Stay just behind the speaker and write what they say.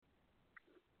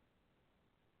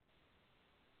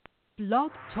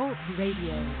Blog Talk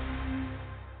Radio.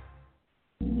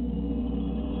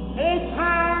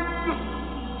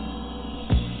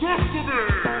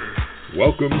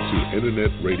 Welcome to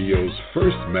Internet Radio's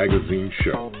first magazine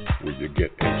show, where you get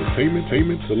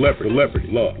entertainment, celebrity,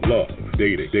 love,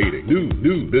 dating,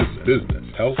 news, business,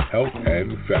 health,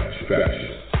 and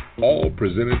fashion. All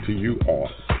presented to you on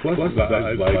Plus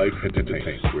Size Life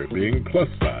Entertainment, where being plus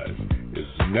size is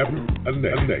never a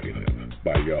negative.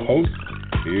 By your host,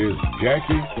 here's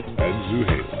Jackie and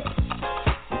Zuheila.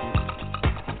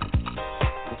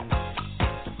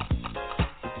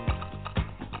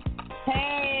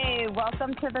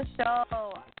 Welcome to the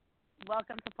show.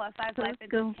 Welcome to Plus Size Life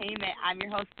Entertainment. I'm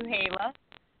your host, Zuheila.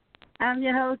 I'm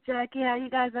your host, Jackie. How you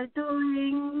guys are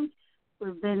doing?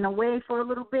 We've been away for a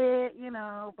little bit,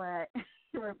 but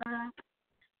we're back.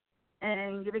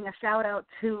 And giving a shout-out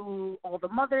to all the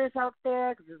mothers out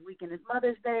there, because this weekend is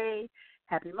Mother's Day.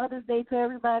 Happy Mother's Day to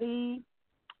everybody.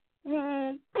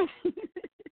 Hey.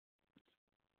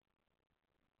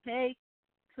 Hey,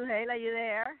 Zuheila, you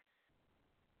there?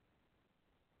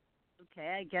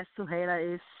 Okay, I guess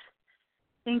Zuheila is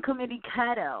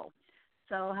incommunicado.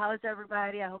 So how's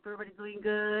everybody? I hope everybody's doing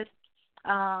good.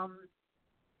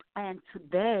 And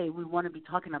today we want to be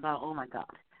talking about, oh, my God,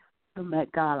 the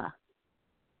Met Gala.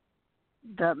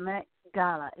 The Met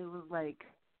Gala. It was like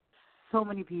so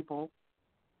many people.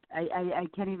 I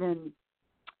can't even,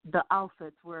 the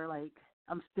outfits were like,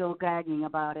 I'm still gagging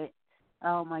about it.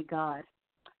 Oh, my God.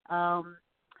 And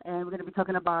we're going to be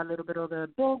talking about a little bit of the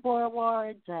Billboard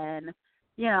Awards and,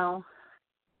 Rihanna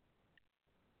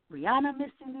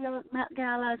missing the Met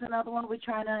Gala is another one. We're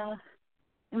trying to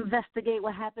investigate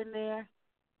what happened there.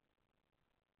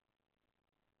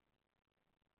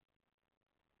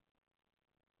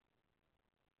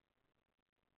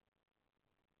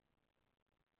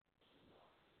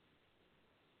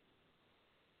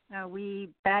 Are we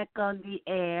back on the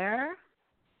air?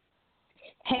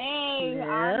 Hey, yeah.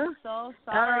 I'm so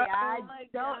sorry. Oh, I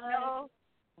don't know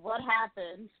what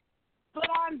happened, but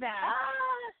I'm back.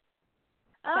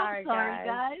 I'm sorry,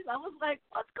 guys. I was like,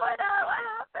 what's going on? What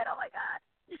happened? Oh, my God.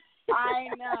 I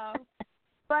know,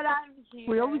 but I'm here.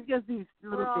 We always get these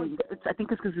little things. I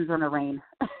think it's because it's going to rain.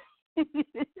 Right?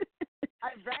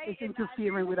 It's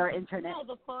interfering with our internet. No,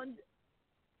 the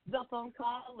phone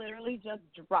call literally just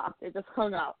dropped. It just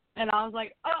hung up. And I was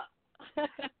like, oh.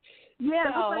 Yeah, so,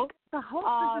 it was like the host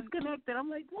is disconnected. I'm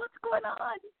like, what's going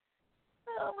on?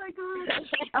 Oh, my God.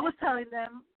 I was telling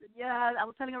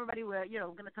everybody we're,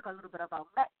 going to talk a little bit about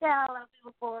Met Gala,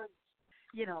 before,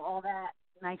 all that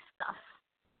nice stuff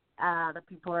that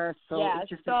people are so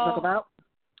interested to talk about.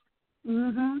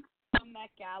 Mm-hmm. Met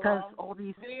Gala. Because all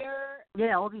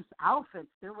these outfits,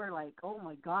 they were like, oh,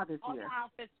 my God, this year. All the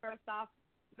outfits, first off.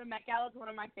 The Met Gala is one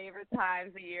of my favorite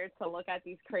times of year to look at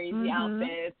these crazy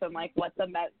outfits and, like, what the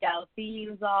Met Gala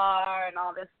themes are and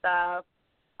all this stuff.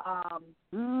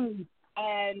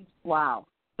 And wow.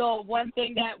 So one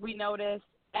thing that we notice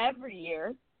every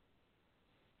year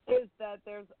is that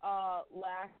there's a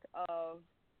lack of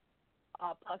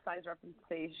plus-size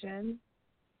representation.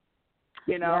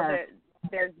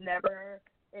 There's never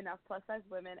enough plus-size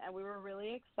women, and we were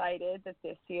really excited that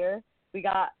this year we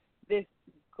got this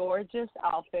gorgeous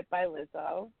outfit by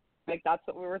Lizzo. Like, that's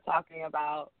what we were talking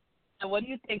about. And what do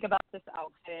you think about this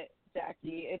outfit,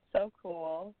 Jackie? It's so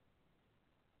cool.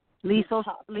 Lizzo's?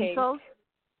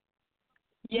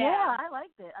 Yeah, I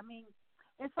liked it. I mean,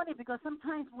 it's funny because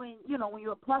sometimes when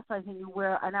you're plus size and you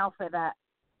wear an outfit that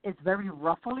is very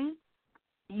ruffly,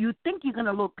 you think you're going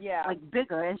to look like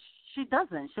bigger, and she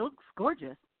doesn't. She looks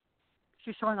gorgeous.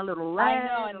 She's showing a little leg, I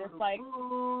know, and it's like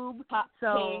boob. Hot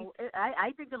so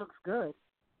I think it looks good.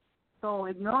 So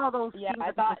ignore all those things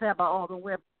that people say about, don't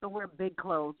wear big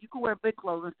clothes. You can wear big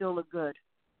clothes and still look good.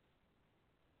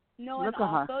 No, look and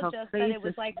also also just that it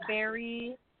was like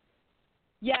very,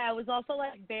 it was also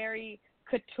like very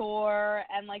couture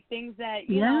and like things that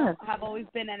you know have always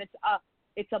been, and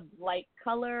it's a light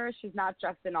color. She's not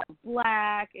dressed in all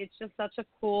black. It's just such a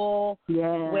cool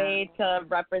way to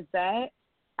represent.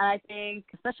 And I think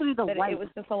especially the white. It was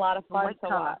just a lot of fun to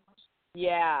watch.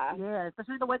 Yeah. Yeah,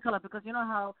 especially the white color, because you know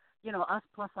how, us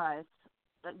plus size,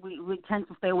 we tend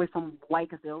to stay away from white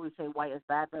because they always say white is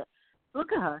bad. But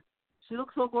look at her. She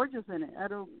looks so gorgeous in it.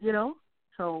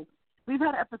 So we've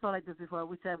had an episode like this before.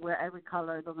 We said wear every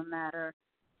color. It doesn't matter.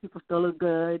 People still look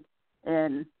good.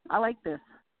 And I like this.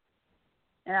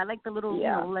 And I like the little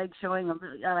leg showing.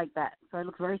 I like that. So it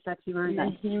looks very sexy, very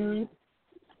nice. Mm-hmm.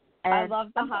 And I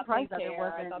love the I'm hot pink surprised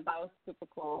hair. I thought that was super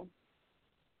cool.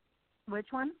 Which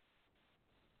one?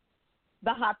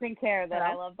 The hot pink hair.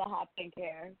 I love the hot pink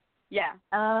hair. Yeah.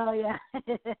 Oh, yeah.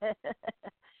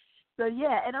 So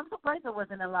yeah, and I'm surprised there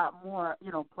wasn't a lot more,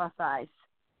 plus size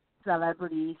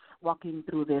celebrities walking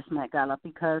through this Met Gala,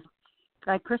 because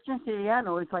like Christian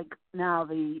Siriano is like now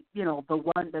the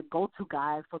the go-to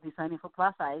guy for designing for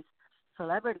plus size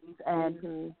celebrities,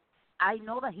 and I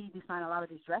know that he designed a lot of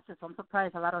these dresses, so I'm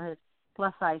surprised a lot of his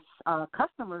plus size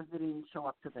customers didn't show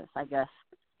up to this. I guess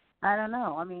I don't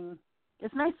know. I mean,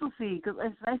 it's nice to see, because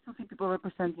it's nice to see people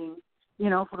representing,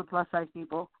 for the plus size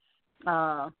people,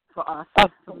 for us,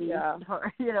 for me,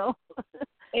 for,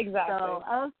 Exactly. So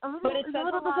it's a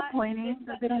little disappointing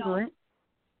that they didn't do it.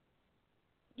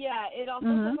 Yeah, it also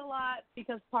says a lot,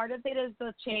 because part of it is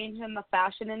the change in the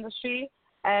fashion industry,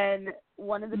 and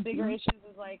one of the bigger issues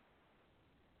is, like,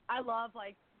 I love,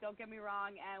 like, don't get me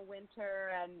wrong, Anna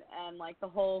Wintour and like the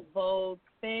whole Vogue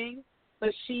thing,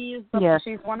 but she's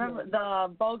one of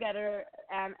the Vogue editor,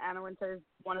 and Anna Wintour is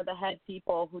one of the head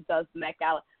people who does the Met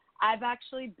Gala. I've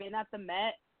actually been at the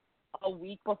Met a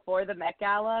week before the Met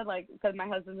Gala, like, because my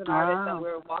husband's an artist, and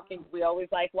we always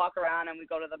like walk around, and we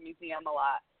go to the museum a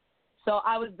lot. So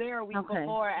I was there a week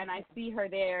before, and I see her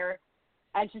there,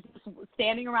 and she's just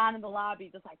standing around in the lobby,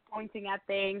 just like pointing at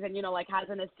things, and like has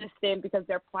an assistant because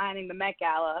they're planning the Met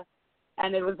Gala,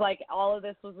 and it was like all of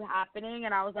this was happening,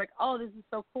 and I was like, oh, this is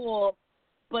so cool,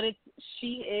 but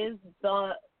she is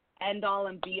the end all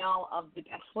and be all of the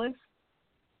guest list,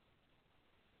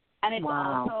 and it's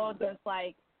also just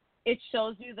like, it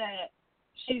shows you that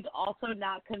she's also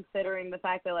not considering the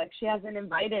fact that, like, she hasn't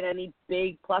invited any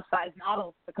big plus size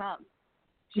models to come.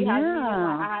 She hasn't even,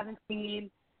 I haven't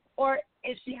seen, or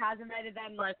if she has invited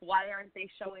them, like, why aren't they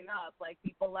showing up? Like,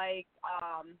 people like,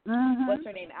 what's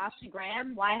her name, Ashley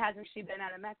Graham? Why hasn't she been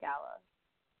at a Met Gala?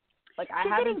 Like, I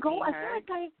haven't seen her.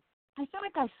 I feel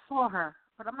like I saw her,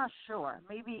 but I'm not sure.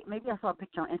 Maybe I saw a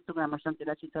picture on Instagram or something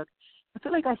that she took. I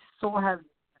feel like I saw her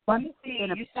in a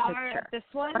picture. You saw her at this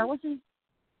one? But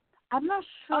I'm not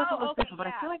sure if it was this one, but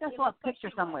I feel like I saw a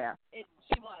picture somewhere.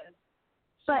 She was.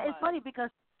 But it's funny because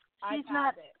she's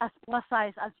not as plus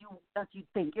size as you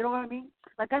think. You know what I mean?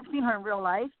 Like, I've seen her in real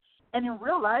life, and in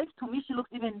real life, to me, she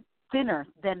looks even thinner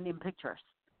than in pictures.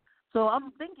 So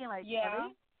I'm thinking, like, are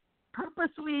they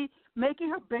purposely making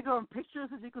her bigger in pictures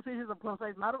so you can see she's a plus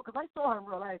size model? Because I saw her in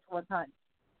real life one time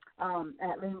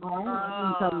at Lynn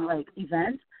Barnes in some like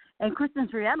event, and Kristen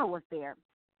Triano was there.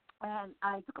 And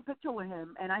I took a picture with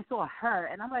him, and I saw her,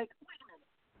 and I'm like, wait a minute,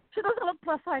 she doesn't look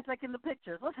plus size like in the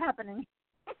pictures. What's happening?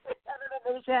 I don't know,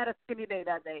 maybe she had a skinny day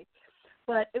that day.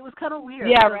 But it was kind of weird.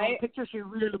 Yeah, right? In the picture, she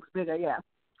really looks bigger, yeah.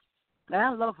 And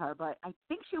I love her, but I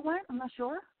think she went. I'm not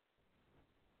sure.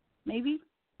 Maybe.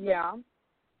 Yeah.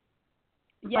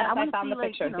 Yeah, I found the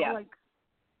pictures,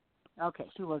 okay,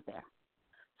 she was there.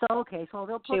 So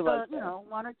they'll put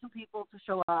one or two people to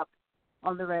show up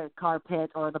on the red carpet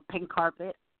or the pink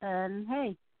carpet. And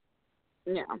hey,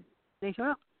 they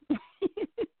show up.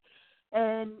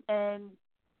 and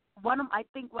one of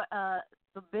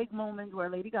the big moments were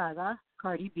Lady Gaga,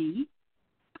 Cardi B,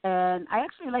 and I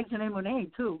actually like Janelle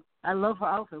Monáe too. I love her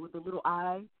outfit with the little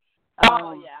eye.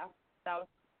 So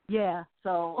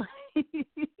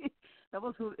that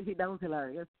was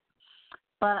hilarious.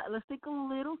 But let's take a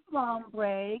little song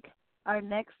break. Our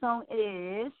next song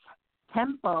is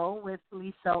Tempo with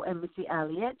Lizzo and Missy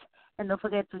Elliott. And don't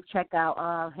forget to check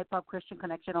out Hip Hop Christian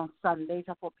Connection on Sundays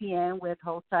at 4 p.m. with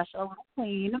host Sasha Little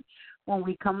Queen. When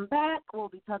we come back, we'll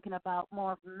be talking about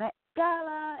more of Met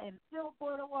Gala and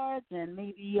Billboard Awards and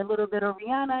maybe a little bit of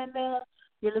Rihanna in there.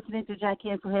 You're listening to Jackie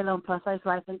and Zuheila on Plus Size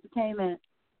Life Entertainment.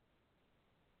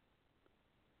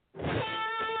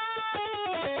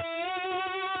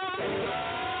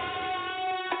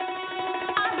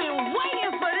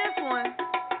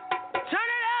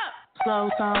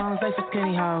 Slow songs, they for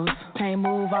skinny hoes. Can't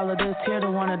move all of this here to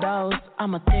one of those.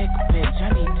 I'm a thick bitch, I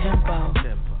need tempo.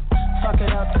 Fuck it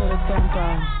up to the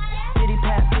tempo. Pity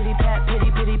pat, pity pat,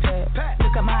 pity pity pat.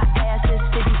 Look at my ass, it's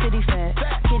fitty fat.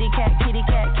 Kitty cat, kitty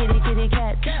cat, kitty kitty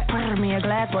cat. Pour me a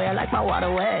glass, boy, I like my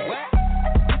water wet.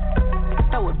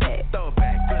 Throw it back.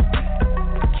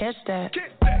 Catch that.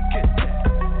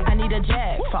 I need a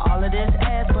jack for all of this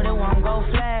ass, but it won't go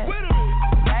flat.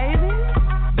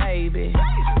 Baby.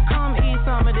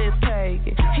 Some of this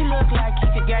cake. He look like he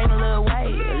could gain a little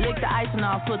weight. Lick the icing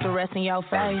off, put the rest in your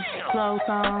face. Slow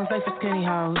songs, they for skinny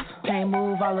hoes. Can't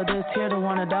move all of this here to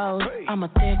one of those. I'm a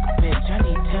thick bitch, I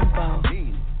need tempo.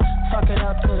 Fuck it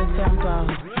up to the tempo.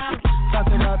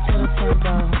 Fuck it up to the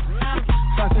tempo.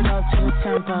 Fuck it up to the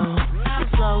tempo.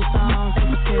 Slow songs, they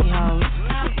for skinny hoes.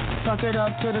 Fuck it up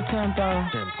to the tempo.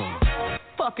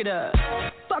 Fuck it up.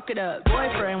 Fuck it up.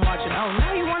 Boyfriend watching. Oh,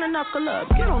 now you wanna knuckle up.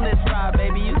 Get on this ride,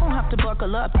 baby. You gon' have to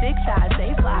buckle up. Thick side,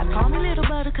 stay fly. Call me little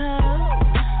buttercup.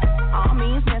 All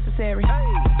means necessary.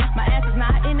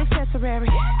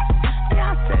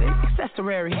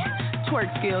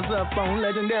 skills up on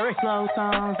legendary. Slow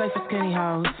songs, they for skinny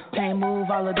hoes. Can't move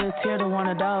all of this here to one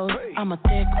of those. I'm a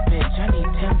thick bitch, I need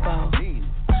tempo.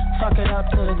 Fuck it up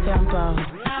to the tempo.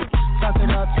 Fuck it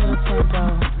up to the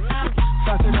tempo.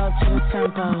 Fuck it up to the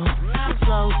tempo.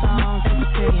 Slow songs, they for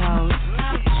skinny hoes.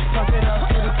 Fuck it up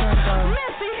to the tempo.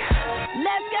 Missy,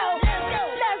 let's go,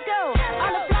 let's go.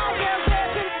 All the fly girls there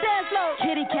to the dance floor.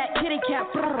 Kitty cat,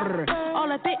 brrr. All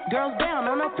the thick girls down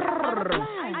on the brrr.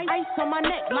 Ice on my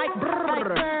neck like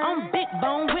brrr. I'm big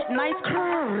bone with nice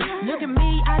curves. Look at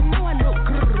me, I know I look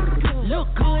grrr. Look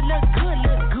good, look good,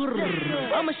 look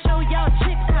good. I'ma show y'all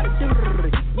chicks how to do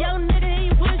it. Yo nigga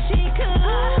ain't what she could.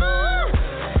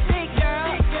 Big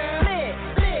girl, split,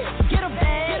 get a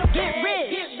bag, get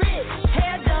rich.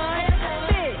 Hair done,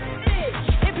 thick.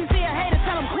 If you see a hater,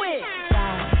 tell him quit.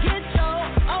 Get your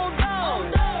own dough,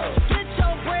 get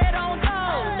your bread on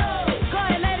dough. Go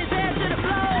ahead, let his ass to the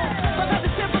floor. Fuck up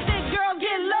the simple thick girl,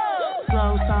 get low.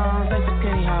 Slow songs, they for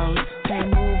skinny hoes.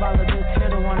 Can't move all of this here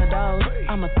to one of those.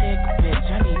 I'm a thick bitch,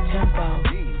 I need tempo.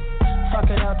 Fuck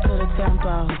it up to the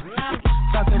tempo.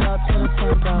 Fuck it up to the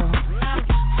tempo.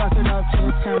 Fuck it up to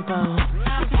the tempo.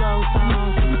 Slow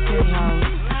songs for the skinny hoes.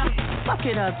 Fuck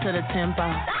it up to the tempo.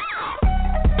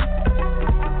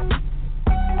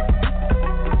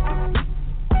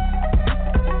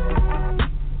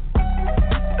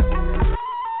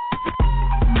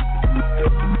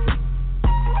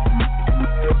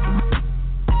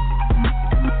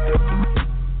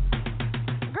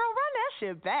 Girl, run that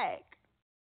shit back.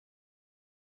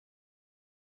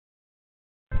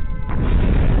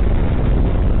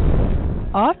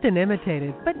 Often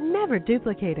imitated, but never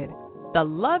duplicated.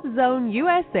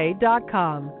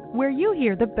 TheLoveZoneUSA.com, where you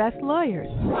hear the best lawyers,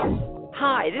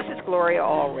 Hi, this is Gloria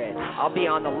Allred. I'll be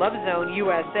on the Love Zone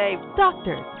USA.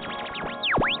 doctors,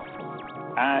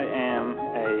 I am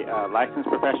a licensed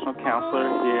professional counselor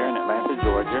here in Atlanta,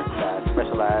 Georgia. I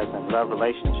specialize in love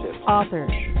relationships. authors,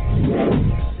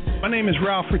 My name is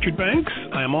Ralph Richard Banks.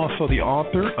 I am also the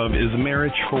author of Is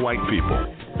Marriage for White People?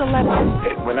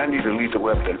 celebrities, When I need to lead the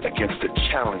weapon against the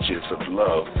challenges of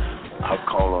love, I'll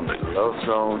call on the Love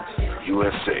Zone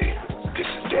USA. This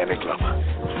is Danny Glover.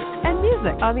 and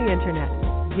music on the internet.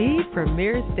 The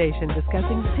premier station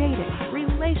discussing dating,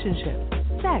 relationships,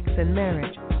 sex, and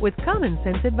marriage with common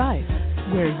sense advice,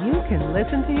 where you can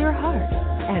listen to your heart.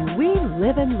 And we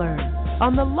live and learn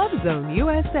on the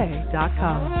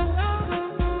LoveZoneUSA.com.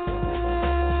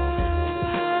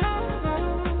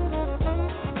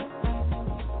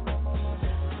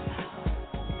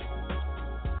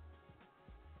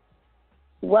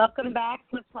 Welcome back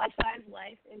to Plus Size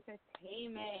Life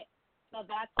Entertainment. So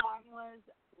that song was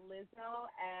Lizzo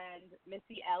and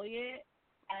Missy Elliott,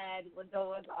 and Lizzo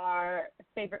was our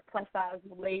favorite plus size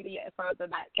lady for the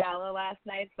Met Gala last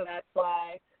night, so that's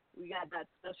why we got that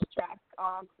special track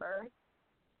on first.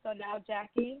 So now,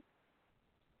 Jackie,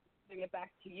 to get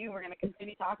back to you, we're going to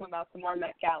continue talking about some more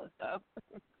Met Gala stuff.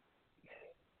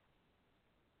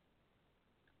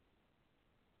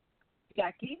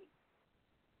 Jackie?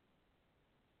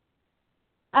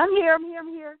 I'm here.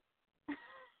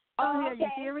 Oh, here. okay. You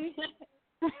hear me?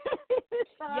 Yes,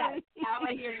 now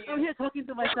I hear you. I'm here talking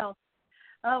to myself.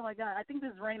 Oh my God! I think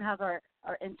this rain has our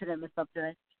internet messed up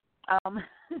today.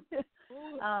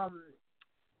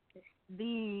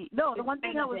 The one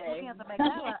thing I was looking at the Met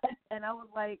Gala and I was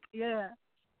like,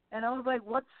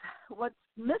 what's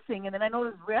missing? And then I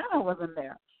noticed Rihanna wasn't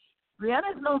there.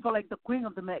 Rihanna is known for like the queen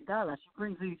of the Met Gala. She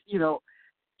brings these,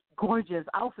 gorgeous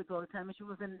outfits all the time, and she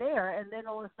wasn't there. And then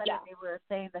all of a sudden they were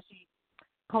saying that she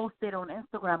posted on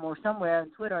Instagram or somewhere on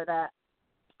Twitter that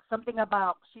something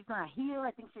about she's not here.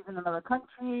 I think she's in another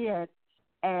country,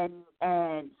 and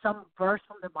some verse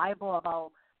from the Bible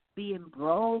about being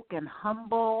broke and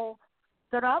humble.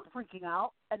 So I'm freaking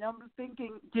out, and I'm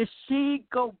thinking, did she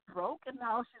go broke and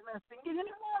now she's not singing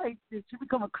anymore? Like, did she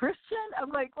become a Christian? I'm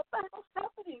like, what the hell is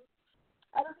happening?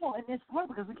 I don't know. And it's hard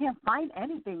because we can't find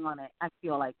anything on it, I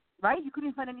feel like. Right? You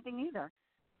couldn't find anything either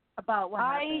about what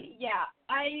happened.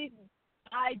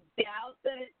 I doubt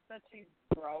that she's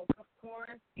broke, of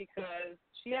course, because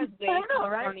she has way too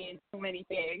much money in too many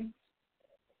things.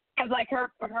 Cause like her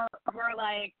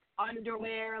like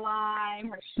underwear line,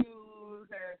 her shoes,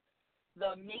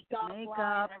 the makeup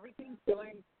line, everything's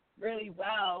doing really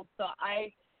well. So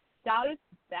I doubt it's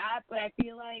that, but I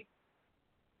feel like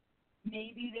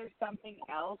maybe there's something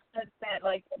else that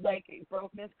like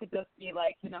brokenness could just be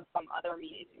like, some other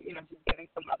meaning, just giving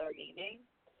some other meaning.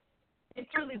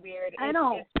 It's really weird. I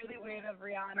know. It's really weird of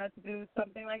Rihanna to do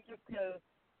something like this because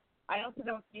I also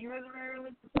don't see her as a very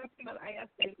religious person, but I guess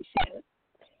maybe she is.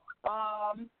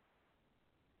 I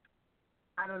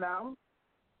don't know.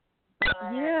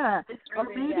 Yeah. Or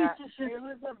Really, maybe yeah. she's just, It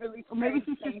was a really maybe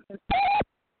she's strange just,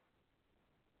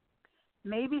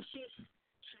 maybe she's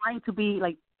trying to be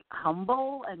like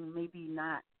humble and maybe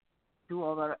not do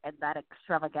all that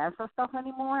extravaganza stuff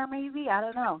anymore. Maybe, I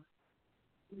don't know.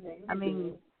 Maybe. I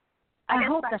mean, I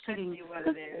hope that she didn't. be what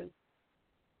it is.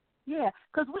 Yeah,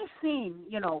 because we've seen,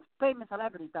 famous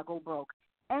celebrities that go broke,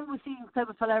 and we've seen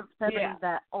celebrities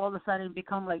that all of a sudden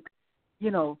become like,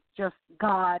 just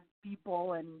God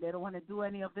people, and they don't want to do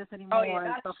any of this anymore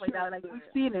and stuff like that. Like, we've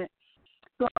seen it.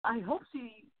 So I hope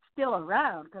she's still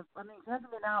around, because, she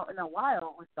hasn't been out in a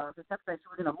while with stuff, except that she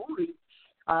was in a movie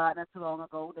not too long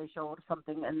ago. They showed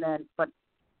something, and then, but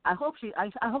I hope she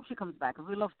comes back, because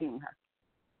we love seeing her.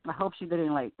 I hope she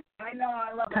didn't, like, I know,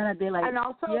 I love kind of did, like, and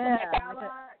also yeah, the Gala,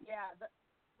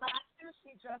 last year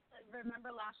she dressed, remember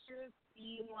last year's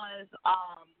theme was,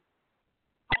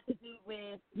 had to do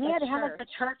with they had like the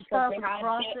church stuff, the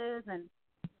crosses, and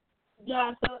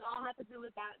yeah, so it all had to do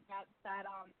with that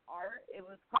art. It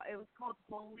was called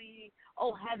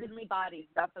Heavenly Bodies.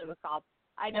 That's what it was called.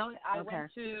 I know. I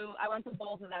went to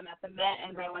both of them at the Met,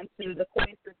 and I went to the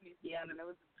Cloisters Museum, and it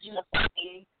was beautiful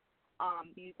seeing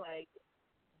these like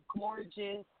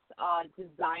gorgeous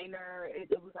designer.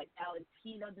 It was like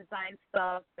Valentino design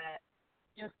stuff that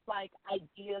just like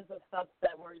ideas of stuff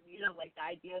that were, like the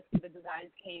ideas for the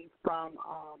designs came from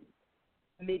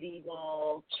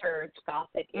medieval church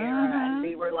Gothic era, and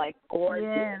they were like gorgeous.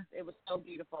 Yeah. It was so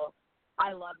beautiful.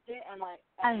 I loved it, and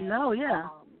I know, yeah.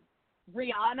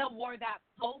 Rihanna wore that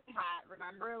Pope hat.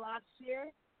 Remember last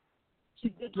year? She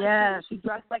did. She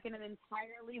dressed like in an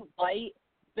entirely white,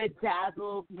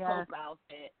 bedazzled Pope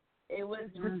outfit. It was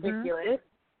ridiculous,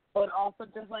 but also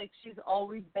just like she's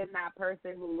always been that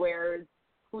person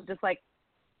who just like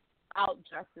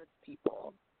outdresses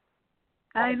people.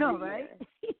 I know, right?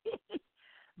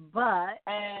 But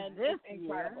this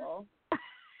incredible.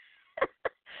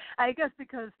 I guess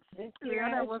because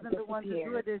Rihanna wasn't the one to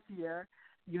do it this year.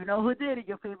 You know who did it?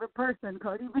 Your favorite person,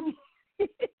 Cardi B.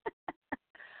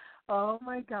 Oh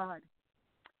my God!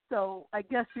 So I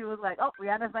guess she was like, "Oh,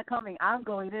 Rihanna's not coming. I'm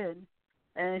going in,"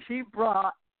 and she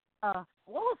brought. How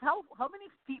many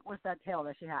feet was that tail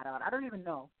that she had on? I don't even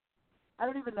know.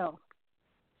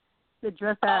 The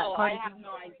dress that Cardi I have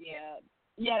no idea.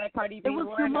 Yeah, the Cardi B. It was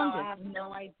humongous. I have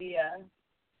no idea.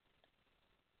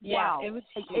 Yeah, wow. It was.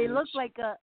 It looked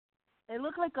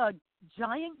like a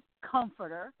giant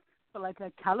comforter for like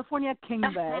a California king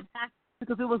bed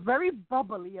because it was very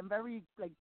bubbly and very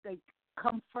like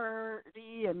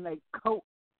comforty and like coat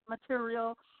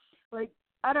material. Like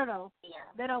I don't know. Yeah.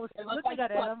 Then I was looking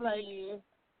at it and I'm like,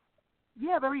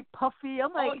 yeah, very puffy.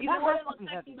 I'm like, you know what it looks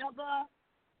like? You know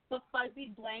the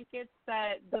fuzzy blankets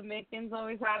that the Mickens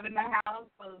always have in their house,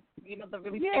 the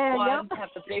really thick ones that have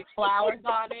the big flowers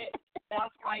on it.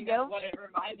 That's kind of what it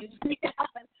reminded me of.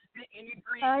 The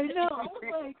green. I know. I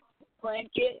was like,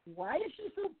 blanket. Why is she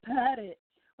so padded?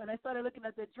 When I started looking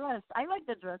at the dress, I like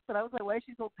the dress, but I was like, why is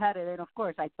she so padded? And of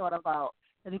course, I thought about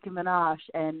Nicki Minaj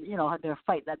and their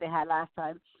fight that they had last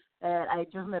time. And I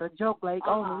just made a joke like,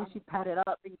 oh, maybe she padded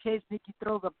up in case Nicki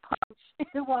throws a punch.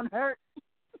 It won't hurt.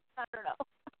 I don't know.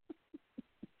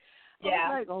 Yeah. I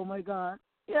was like, oh my God.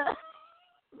 Yeah.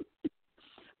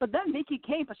 But then Nicki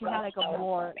came, but she had like a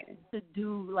more to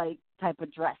do like type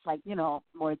of dress, like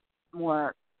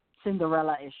more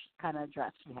Cinderella-ish kind of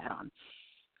dress she had on.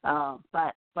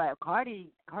 But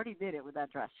Cardi did it with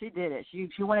that dress. She did it.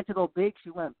 She wanted to go big. She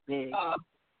went big,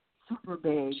 super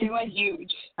big. She went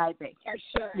huge. I think. For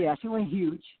sure. Yeah, she went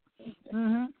huge.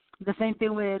 The same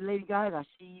thing with Lady Gaga.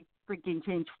 She freaking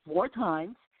changed 4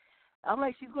 times. I'm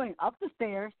like, she's going up the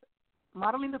stairs.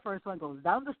 Modeling the first one, goes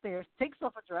down the stairs, takes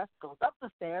off a dress, goes up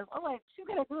the stairs. I'm like, she's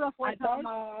gonna do that 4 times.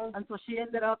 Until she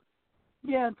ended up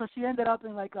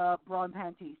in like a bra and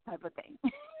panties type of thing.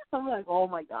 I'm like, oh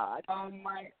my God. Oh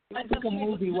my. I took a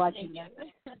movie watching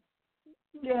that.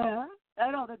 Yeah, I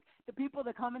know the people,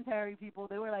 the commentary people,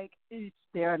 they were like, is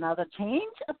there another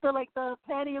change after like the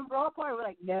panty and bra part? We're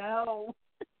like, no.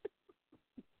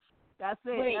 That's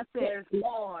it. Wait, that's it. There's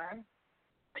more.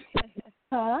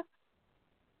 Huh?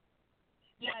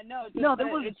 Yeah, no. There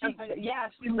was.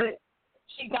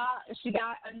 She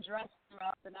got undressed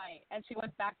throughout the night, and she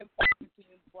went back and forth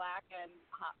between black and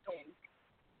hot pink.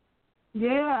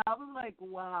 Yeah, I was like,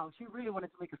 wow, she really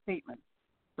wanted to make a statement.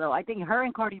 So I think her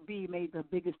and Cardi B made the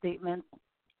biggest statement.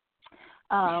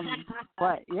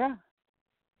 But yeah,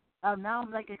 now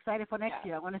I'm like excited for next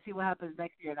year. I want to see what happens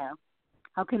next year now.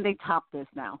 How can they top this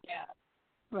now? Yeah.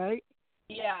 Right.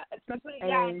 Yeah, especially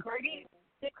Cardi.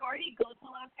 Did Cardi go to the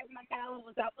last time at Gala?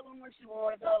 Was that the one where she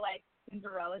wore the like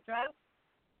Cinderella dress?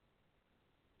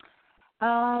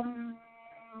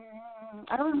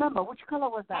 I don't remember. Which color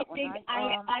was that one?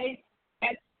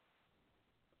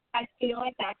 I feel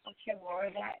like that's what she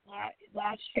wore that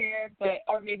last year,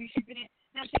 or maybe she didn't.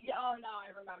 No,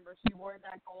 I remember. She wore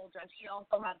that gold dress. She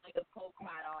also had like a coat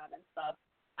hat on and stuff.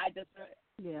 I just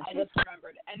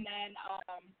remembered. And then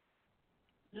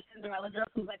the Cinderella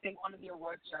dress was, I think, one of the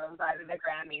award shows out of the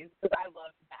Grammys, because I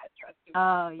love that dress too.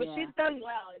 But she's done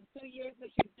well. In 2 years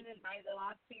that she's been invited, the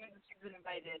last 2 years that she's been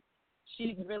invited,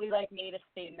 she's really like made a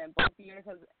statement. Both years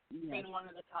has been one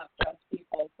of the top dress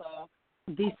people. So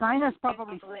designers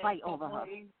probably fight over her.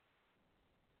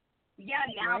 Yeah,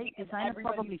 now right? Designers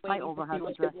probably fight over her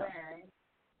to dress up.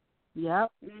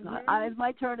 Yep. It's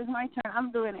my turn.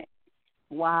 I'm doing it.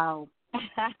 Wow.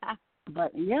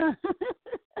 But yeah.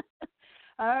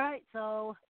 All right,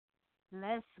 so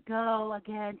let's go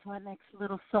again to our next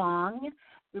little song.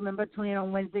 Remember, tune in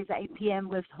on Wednesdays at 8 p.m.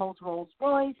 with host Rolls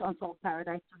Royce on Soul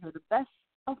Paradise to hear the best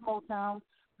of Motown,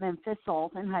 Memphis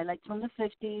Soul, and highlights from the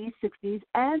 50s, 60s,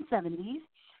 and 70s.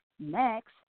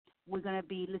 Next, we're going to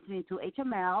be listening to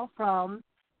HML from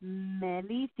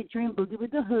Melly featuring Boogie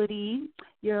with the Hoodie.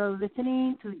 You're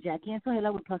listening to Jackie and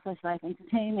Zuheila with Plus Size Life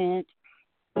Entertainment.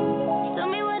 Tell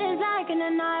me what it's like in the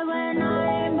night when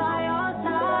I ain't by your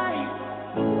side.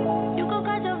 You could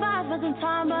catch a vibe for some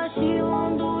time, but she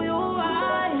won't do you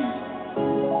right.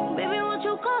 Baby, won't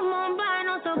you come on by?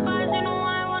 No surprise, you know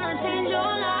I wanna change your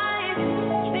life.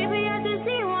 Baby, I just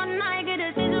see one night, get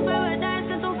a taste of paradise,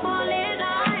 just to fall in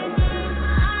line.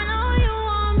 I know you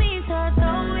want me to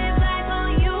throw it back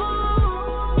on you.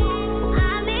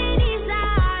 I'm in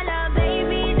desire,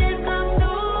 baby, just come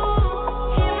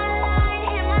through. Hit my line,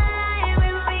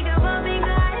 baby, we can bump and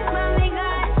grind,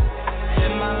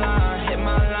 Hit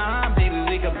my line, baby,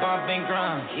 we can bump and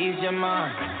grind, ease your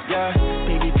mind, yeah.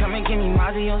 Baby, come and give me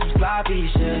Mozzie on some sloppy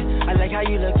shit. I like how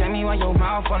you look at me while your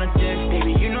mouth on a dick.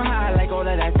 Baby, you know how I like all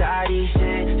of that daddy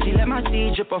shit. She let my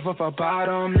seed drip off of her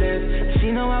bottom lip.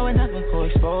 She know I would never go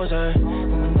expose her.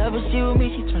 And whenever she with me,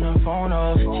 she turn her phone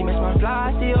off. She makes my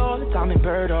fly see all the time and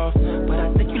bird off. But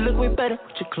I think you look way better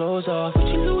with your clothes off. With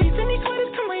your Louis and these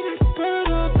sweaters, come right to bird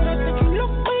off. But I think you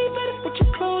look way better with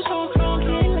your clothes off. Long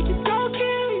hair like you don't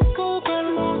care, you go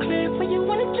girl, long clip. When you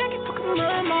want a jacket, fuck a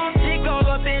mama. She goes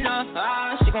up in her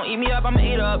eyes. She gon' eat me up, I'ma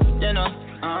eat up for dinner.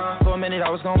 For a minute I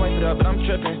was gon' wait it up, but I'm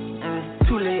tripping.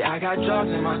 Too late, I got drugs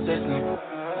in my system.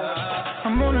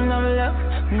 I'm on another level,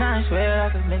 and I swear I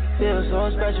could make it feel so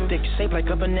special. Dick shaped like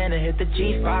a banana, hit the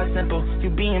G5 simple. You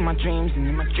be in my dreams, and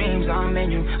in my dreams I'm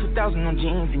in you. 2,000 on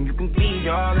jeans, and you can be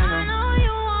all in them. I know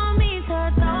you want me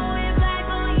to throw it back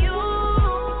on you.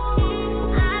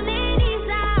 I'm in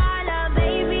desire,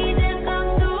 baby, just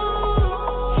come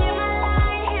through. Hit my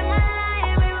line,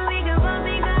 baby, we can bump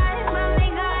and grind.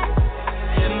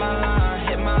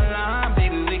 Hit my line,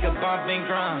 baby, we can bump and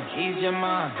grind, ease your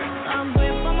mind. I'm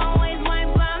whip on my waist,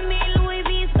 wine by me, Louis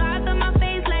V scars on my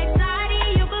face like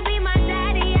Saudi. You could be my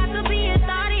daddy, I could be a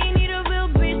thotty. Need a real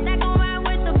bitch that gon' ride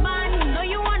with the body. Know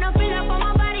you wanna feel up on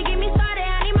my body, get me started.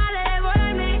 Animales de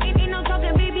volarme, ain't no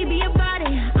talking, baby, be about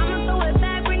it. I'ma throw it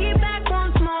back, bring it back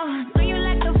once more. Know you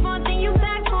like the fun, then you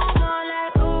back home more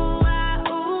like ooh ah.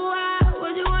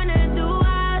 What you wanna do?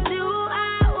 I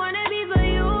wanna be for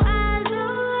you. I do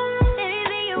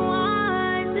anything you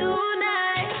want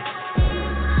tonight.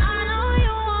 I know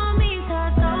you want me to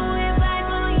throw it back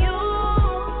on you.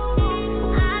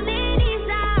 I'm in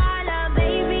desire,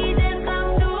 baby, just come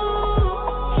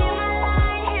through. Hit my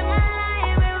line,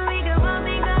 baby, we can bump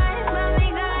and grind.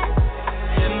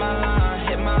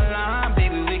 Hit my line,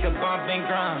 baby, we can bump and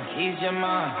grind, ease your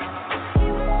mind.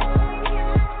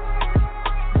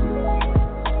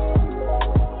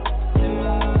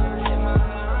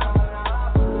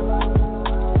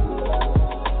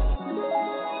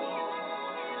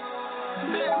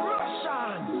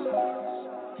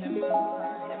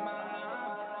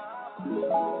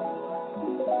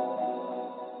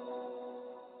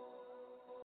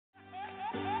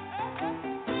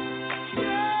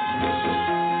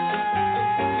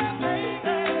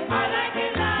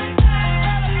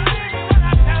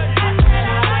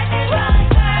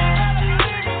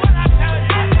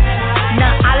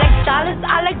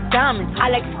 I like diamonds, I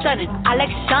like studded, I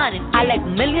like shining, I like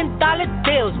 $1 million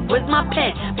deals. Where's my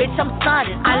pen? Bitch, I'm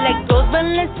signing. I like those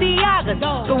Balenciagas,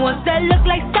 the ones that look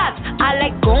like socks. I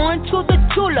like going to the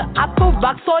Tula, I put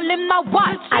rocks all in my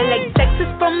watch. I like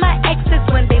texts from my exes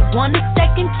when they want a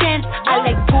second chance. I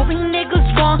like proving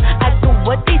niggas wrong, I do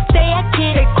what they say I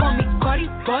can't. They call me Cardi,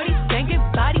 Cardi, banging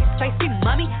body, spicy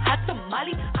mommy, hot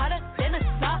tamale, hotter than a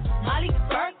Somali.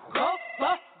 Bird, go,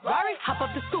 Ferrari, hop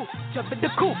up the stool. do? Jump in the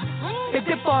coop, big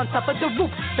dip on top of the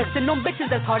roof, flexing on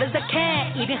bitches as hard as I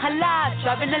can, eating halal,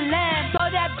 driving a lamb. So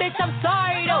that bitch, I'm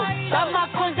sorry though. Got my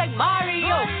coins like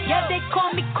Mario. Yeah, they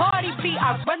call me Cardi B.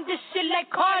 I run this shit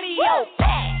like cardio.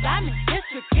 Diamond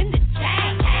district in the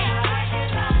chain.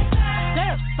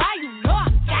 Certified, you know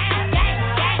I'm gang,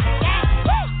 gang, gang, gang.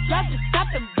 Drop the stop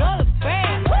and blow the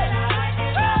brand.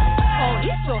 Oh,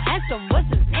 he's so handsome. What's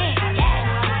his name?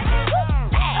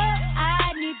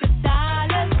 I need the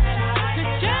dollars. The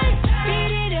church beat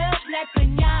it up like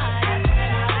piñata.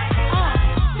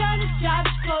 Turn the shop,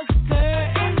 close the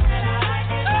curtain.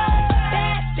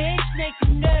 That bitch make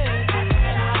you nervous.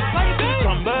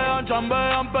 Chambean,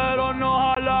 chambean, pero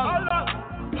no jalan.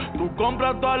 Tú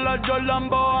compras todas las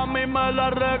Jolambo, a mí me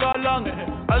las regalan.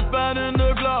 I spend in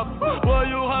the club, what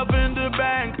you have in the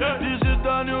bank. This is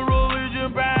the new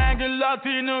religion bank, el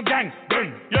Latino gang.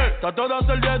 Yeah, está toda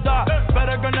servieta,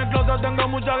 pero es que en el closet tengo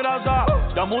mucha grasa.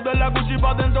 Ya mudé la Gucci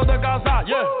pa' dentro de casa,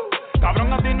 yeah.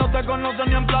 Cabrón, a ti no te conocen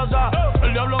ni en plaza.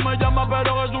 El diablo me llama,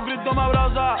 pero Jesucristo me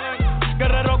abraza.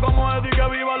 Guerrero como Eddie, que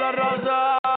viva la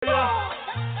raza, yeah.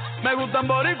 Me gustan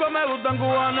boricua, me gustan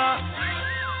cubana.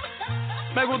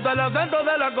 Me gusta el acento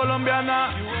de la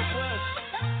colombiana.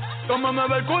 Como me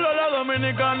ve el culo la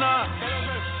dominicana.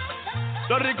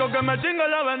 Lo rico que me chinga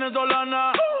la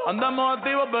venezolana. Andamos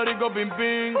activos, perico, pim,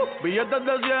 pim. Billetes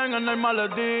de 100 en el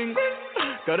maletín.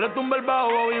 Que retumbe el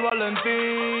bajo y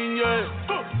Valentín, yeah.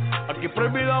 Aquí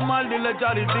prohibido amar, dile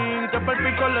charitín. Que per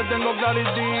pico le tengo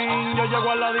claritín. Yo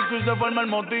llego a la disco y se forma el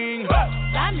motín.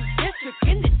 Diamond district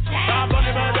in the chain.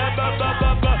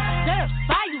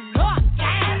 Certified, you know I'm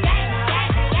gang, gang,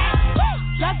 gang, gang.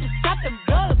 Drop the stop and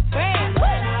blow the brand.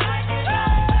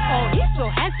 Oh, he's so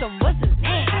handsome. What's his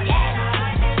name?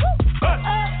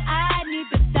 I need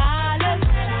the dollars.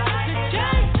 The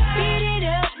church beat it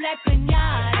up like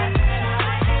piñata.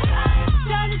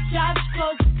 Turn the shop,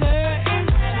 close the curtain.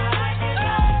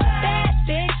 That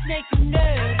bitch make you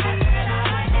nervous.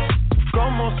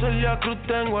 Como Celia Cruz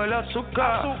tengo el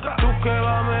azúcar. Tú que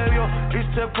va medio y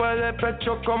se fue de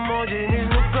pecho como Ginny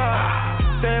Luca.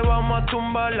 Te vamos a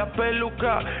tumbar la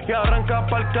peluca y arranca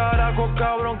pa'l carajo,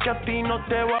 cabrón, que a ti no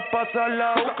te va a pasar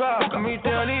la boca. Mi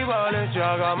tele y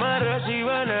Valenciaga me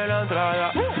reciben en la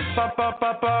entrada.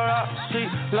 Sí,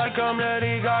 like I'm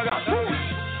Lady Gaga.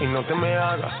 Y no te me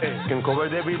hagas, que en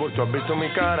cover de vivo tú has visto mi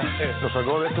cara. No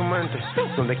salgo de tu mente,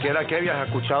 donde quiera que viajes,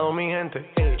 escuchado mi gente.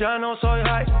 Ya no soy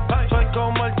high, soy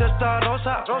como el testa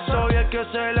rosa. Soy el que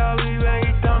se la vive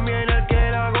y también el que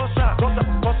la goza.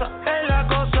 Cosa, es la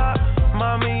cosa,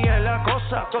 mami es la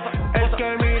cosa. El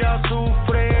que mira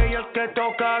sufre y el que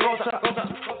toca goza.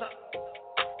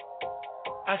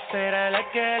 I said I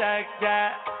like it like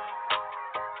that.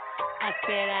 I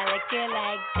said I like it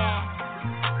like that.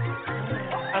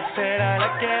 I said I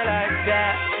like it like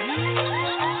that.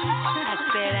 I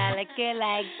said I like it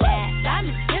like that.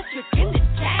 Diamond district in the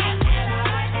chain.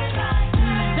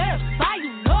 Certified,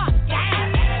 you know I'm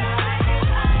gang.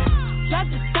 Drop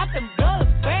the stop and blow the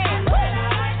brand.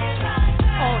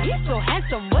 Oh, he's so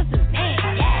handsome. What's his name?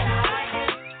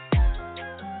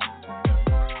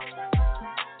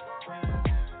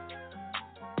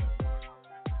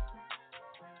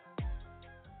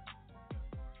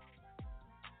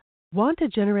 Want to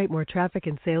generate more traffic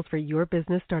and sales for your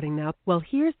business starting now? Well,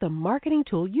 here's the marketing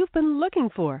tool you've been looking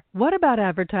for. What about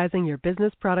advertising your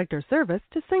business product or service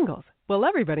to singles? Well,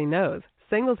 everybody knows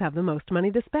singles have the most money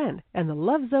to spend, and the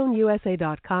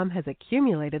LoveZoneUSA.com has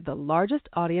accumulated the largest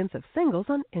audience of singles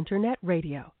on internet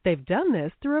radio. They've done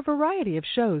this through a variety of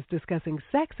shows discussing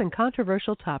sex and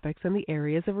controversial topics in the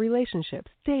areas of relationships,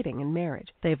 dating, and marriage.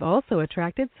 They've also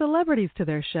attracted celebrities to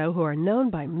their show who are known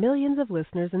by millions of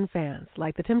listeners and fans,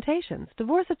 like The Temptations,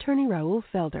 divorce attorney Raul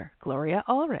Felder, Gloria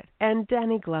Allred, and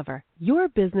Danny Glover. Your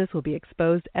business will be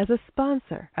exposed as a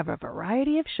sponsor of a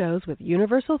variety of shows with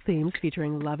universal themes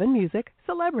featuring love and music,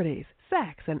 celebrities,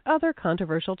 sex, and other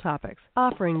controversial topics,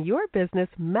 offering your business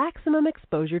maximum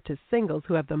exposure to singles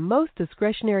who have the most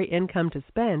discretionary income to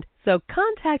spend. So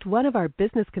contact one of our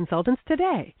business consultants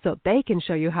today so they can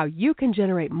show you how you can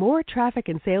generate more traffic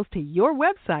and sales to your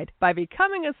website by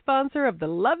becoming a sponsor of the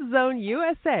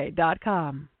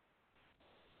LoveZoneUSA.com.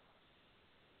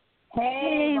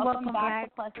 Hey, welcome back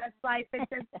to Plus That's Life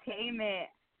Entertainment.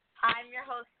 I'm your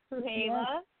host,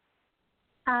 Zuheila.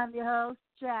 I'm your host,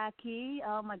 Jackie.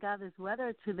 Oh, my God, this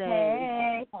weather today.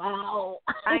 Hey. Wow.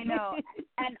 I know.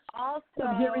 And also,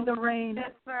 I'm hearing the rain.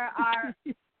 Just for our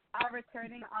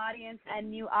returning audience and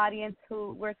new audience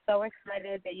who we're so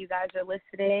excited that you guys are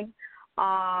listening.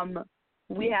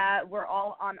 We're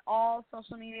all on all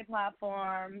social media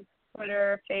platforms,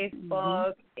 Twitter,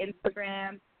 Facebook,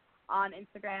 Instagram. on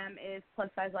Instagram is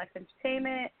 +size life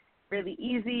entertainment. Really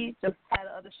easy, just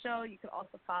title of the show. You can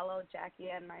also follow Jackie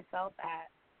and myself at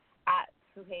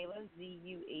Zuheila,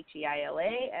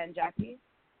 Zuheila, and Jackie.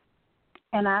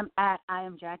 And I'm at I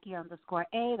am Jackie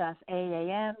 _A. That's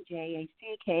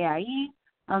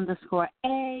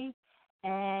AAMJACKIE_A.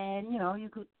 And you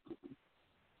could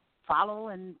follow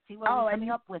and see what we're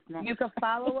coming up with next. You can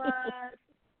follow us.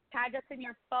 Tag us in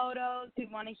your photos. We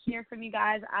want to hear from you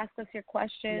guys. Ask us your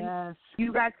questions. Yes.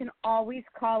 You guys can always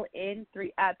call in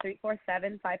at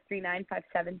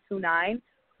 347-539-5729.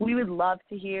 We would love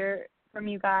to hear from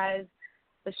you guys.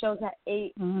 The show's at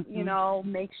 8. Mm-hmm.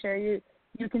 Make sure you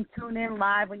can tune in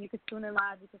live. When you can tune in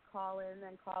live, you can call in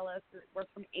and call us. We're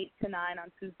from 8 to 9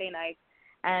 on Tuesday nights.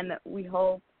 And we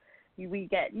hope we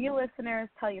get new listeners.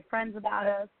 Tell your friends about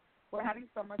us. We're having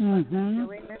so much fun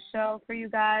doing this show for you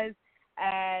guys.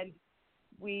 And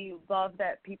we love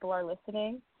that people are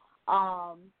listening.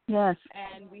 Yes.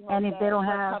 And we hope and if that they don't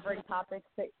we're have covering topics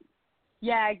that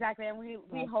exactly. And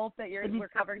we hope that we're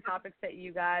covering topics that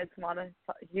you guys want to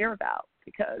hear about,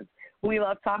 because we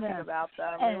love talking about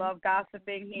them. We love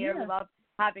gossiping here. We love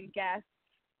having guests.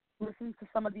 Listen to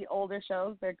some of the older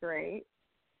shows. They're great.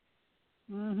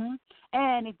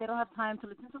 And if they don't have time to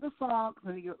listen to the song,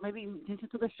 maybe listen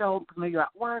to the show because maybe you're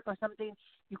at work or something,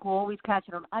 you can always catch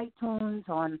it on iTunes,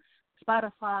 on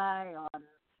Spotify, on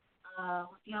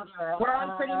what's the other? We're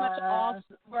on pretty much all.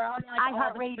 We're on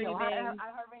iHeartRadio.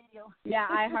 iHeartRadio. Yeah,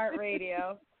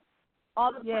 iHeartRadio.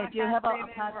 All the if you have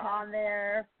we're on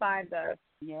there. Find us.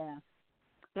 Yeah.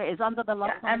 It's under the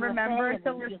Love Song. And remember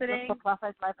to listening. For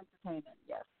 +size life entertainment.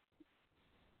 Yes.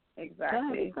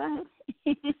 Exactly. Go ahead.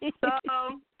 So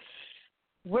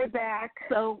we're back.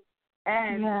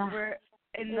 And we're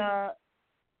in the.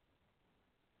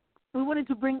 We wanted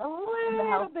to bring a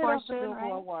little bit of the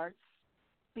awards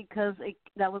because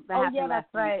that happened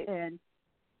last week. And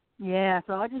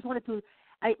so I just wanted to.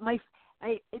 It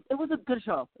was a good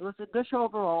show. It was a good show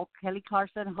overall. Kelly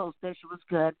Clarkson hosted. She was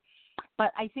good.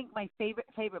 But I think my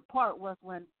favorite part was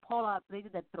when they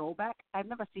did a throwback. I've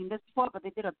never seen this before, but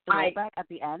they did a throwback at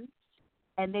the end.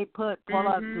 And they put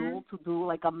Paula Abdul to do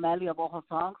like a medley of all her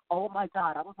songs. Oh, my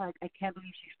God. I was like, I can't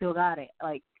believe she still got it.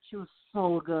 Like, she was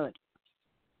so good.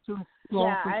 She was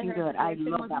so freaking good. I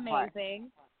love that part.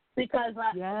 Because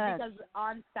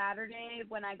on Saturday,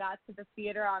 when I got to the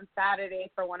theater on Saturday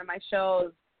for one of my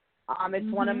shows,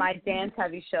 it's one of my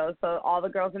dance-heavy shows. So all the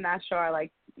girls in that show are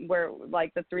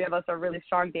the three of us are really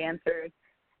strong dancers.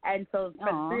 And so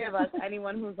for the three of us,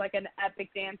 anyone who's like an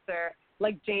epic dancer,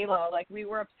 like J-Lo, like we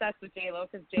were obsessed with J-Lo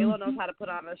because J-Lo knows how to put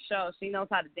on a show. She knows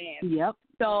how to dance. Yep.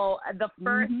 So the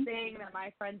first thing that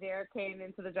my friend Derek came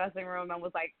into the dressing room and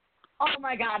was like, oh,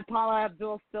 my God, Paula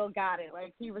Abdul still got it.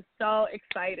 Like, he was so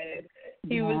excited.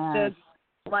 He was just,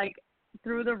 like,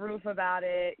 through the roof about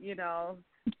it,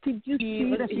 Did you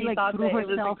see that she threw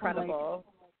herself incredible.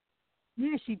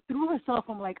 She threw herself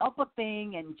from up a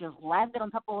thing and just landed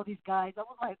on top of all these guys. I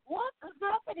was like, what is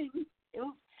happening?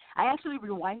 I actually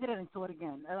rewinded it and saw it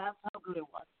again. And that's how good it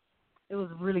was. It was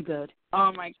really good.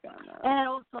 Oh my goodness. And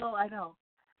also, I know.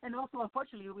 And also,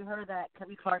 unfortunately, we heard that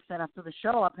Kelly Clarkson after the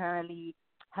show apparently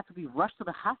had to be rushed to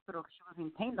the hospital because she was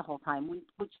in pain the whole time,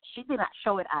 which she did not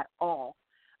show it at all.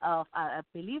 I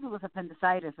believe it was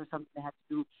appendicitis or something that had to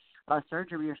do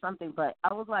surgery or something. But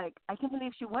I was like, I can't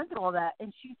believe she went through all that,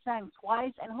 and she sang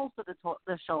twice and hosted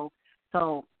the show.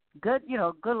 So good,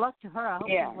 good luck to her. I hope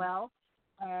she's well.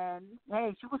 And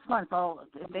hey, she was fun. So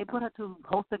if they put her to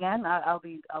host again, I'll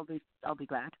be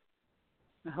glad.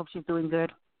 I hope she's doing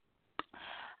good.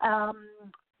 Oh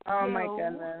my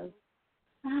goodness.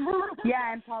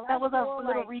 Yeah, and Paula that was Abdul, a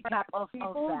little recap of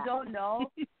people that. Don't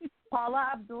know. Paula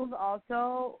Abdul's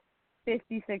also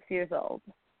 56 years old.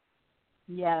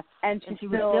 Yes, and she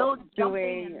was still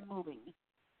doing and moving.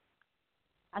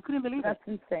 I couldn't believe That's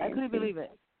it. Insane. I couldn't believe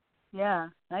it. Yeah,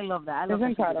 I love that. It's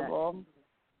incredible.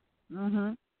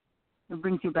 It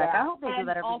brings you back. Yeah. I hope they do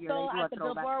that every also year. Also at the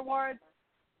Billboard Awards,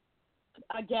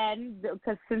 again,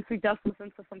 because since we just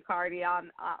listened to some Cardi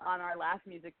on our last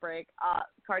music break,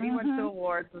 Cardi went to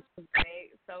awards, which was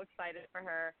great. So excited for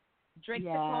her. Drake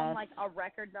took home like a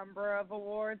record number of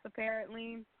awards,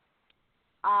 apparently.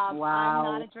 Wow. I'm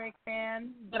not a Drake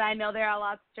fan, but I know there are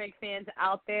lots of Drake fans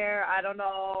out there. I don't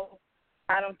know.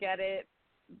 I don't get it.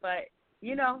 But,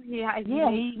 he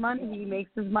makes money. He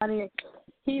makes his money.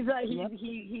 He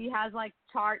has, like,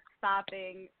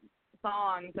 chart-stopping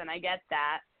songs, and I get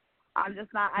that. I'm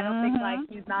just not – I don't think, like,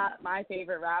 he's not my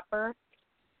favorite rapper.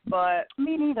 But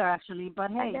me neither, actually.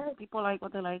 But, hey, people like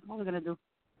what they like. What are we going to do?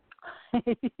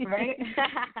 Right?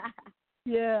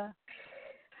 Yeah.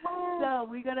 So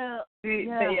we're gonna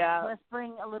let's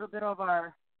bring a little bit of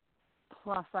our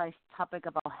plus size topic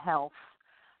about health.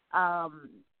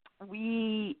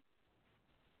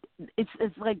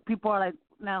 It's like people are like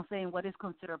now saying what is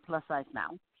considered plus size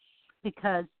now,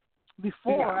 because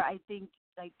before I think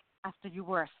like after you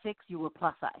were a 6 you were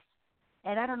plus size,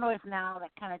 and I don't know if now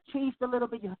that kind of changed a little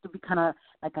bit. You have to be kind of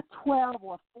like a 12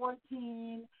 or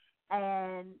 14,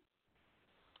 and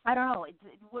I don't know.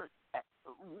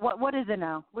 What is it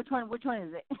now? Which one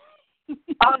is it?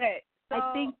 Okay, so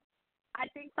I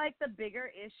think like the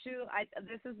bigger issue,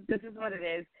 this is what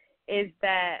it is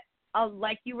that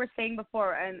like you were saying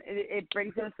before, and it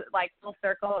brings us like full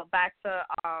circle back to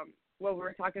what we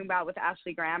were talking about with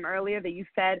Ashley Graham earlier, that you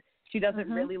said she doesn't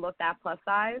really look that plus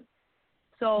size.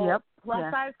 So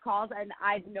plus size calls, and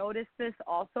I've noticed this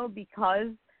also because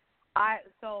I'm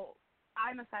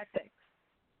a size 6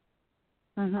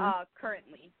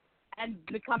 currently, and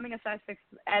becoming a size 6,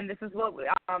 and this is what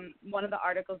one of the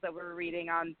articles that we were reading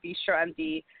on Bistro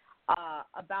MD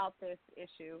about this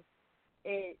issue.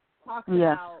 It talks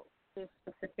about this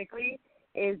specifically,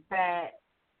 is that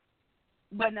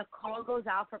when the call goes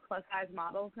out for plus size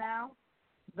models now,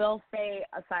 they'll say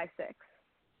a size 6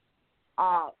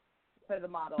 for the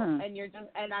model,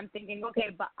 and I'm thinking, okay,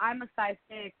 but I'm a size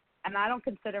 6 and I don't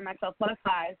consider myself plus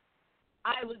size.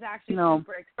 I was actually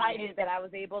super excited that I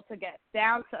was able to get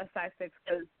down to a size 6,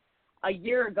 because a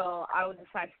year ago I was a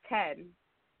size 10,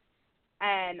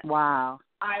 and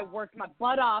I worked my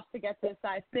butt off to get to a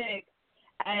size 6,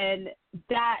 and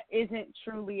that isn't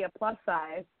truly a plus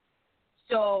size.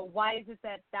 So why is it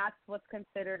that that's what's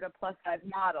considered a plus size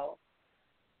model,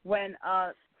 when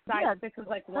size 6 is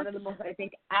like one of the most, I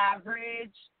think,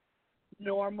 average,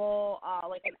 normal,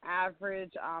 like an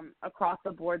average across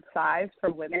the board size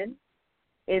for women,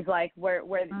 is like where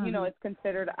you know, it's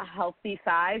considered a healthy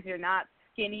size. You're not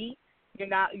skinny, you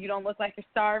don't look like you're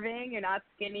starving, you're not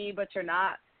skinny, but you're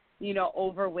not, you know,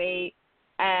 overweight.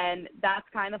 And that's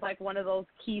kind of like one of those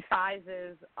key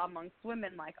sizes amongst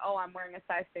women, like, oh, I'm wearing a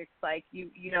size 6, like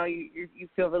you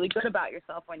feel really good about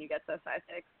yourself when you get to a size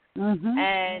 6.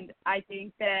 And I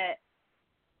think that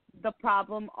the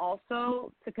problem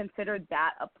also to consider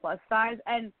that a plus size,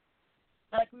 and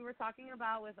like we were talking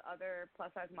about with other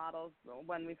plus size models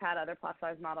when we've had other plus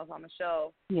size models on the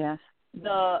show. Yes.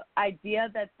 The idea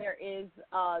that there is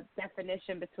a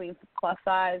definition between plus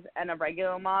size and a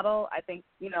regular model, I think,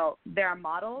 you know, there are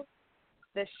models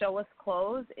that show us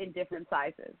clothes in different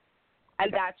sizes,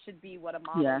 and that should be what a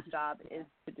model's job is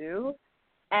to do.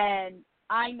 And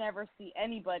I never see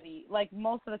anybody, like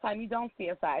most of the time you don't see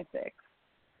a size 6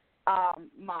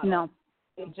 model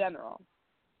in general.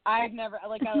 I've never,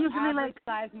 like, an average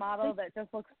size model that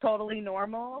just looks totally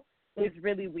normal is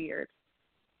really weird.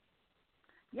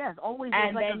 Yes, always.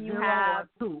 And like then a you 0 have,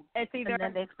 or 2, it's either, and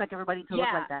then they expect everybody to look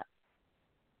like that.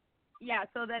 Yeah,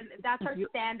 so then that's our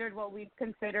standard, what we've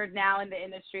considered now in the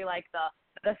industry, like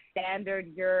the standard,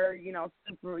 your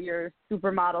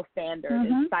supermodel standard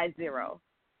is size 0.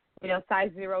 You know,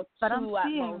 size 0, 2 at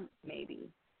most, maybe.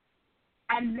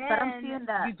 And then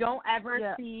you don't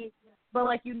ever see, but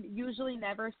like you usually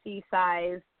never see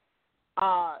size,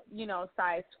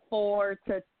 size 4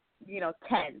 to,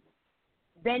 10.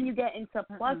 Then you get into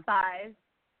plus size,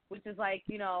 which is like,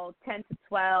 10 to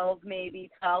 12, maybe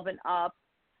 12 and up.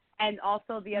 And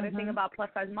also the other thing about plus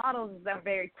size models is they're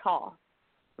very tall,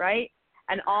 right?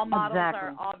 And all models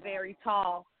are all very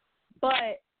tall.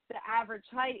 But the average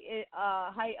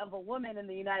height of a woman in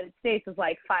the United States is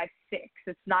like 5'6".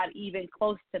 It's not even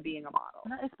close to being a model.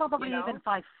 It's probably even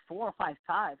 5'4", 5'5",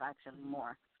 actually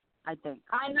more, I think.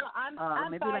 I know.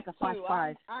 I'm maybe 5'2". like a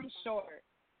 5'5". I'm short.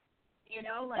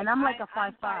 Like, and I'm like a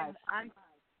 5'5".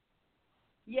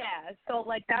 Yeah, so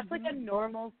like that's like a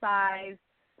normal size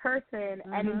person,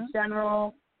 and in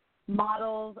general,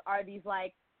 models are these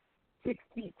like 6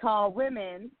 feet tall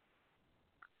women,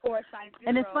 or size 0,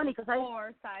 and it's funny because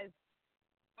or size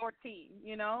 14.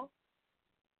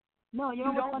 No, you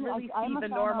don't really see the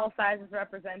normal sizes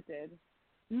represented.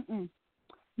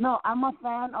 No, I'm a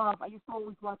fan of. I used to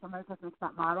always watch America's Next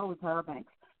Top Model with Tara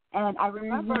Banks, and I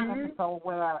remember an episode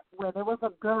where there was a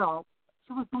girl.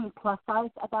 She was doing plus size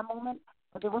at that moment,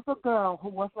 but there was a girl who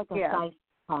was like a size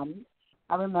 10.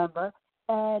 I remember,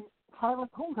 and Tyler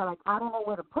told her, like, I don't know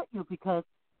where to put you because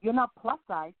you're not plus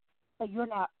size, but you're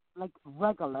not like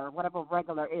regular, whatever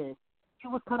regular is. She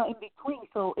was kind of in between,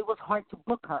 so it was hard to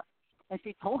book her, and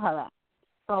she told her that.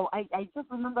 So I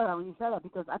just remember that when you said that,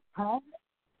 because at 10,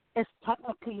 it's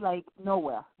technically like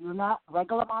nowhere. You're not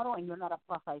regular model, and you're not a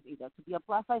plus size either. To be a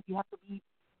plus size, you have to be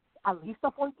at least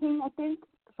a 14, I think.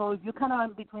 So if you're kind of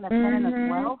in between a 10 and a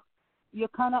 12, you're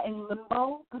kind of in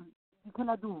limbo because you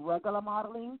cannot do regular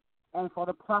modeling, and for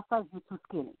the plus size, you're too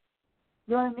skinny.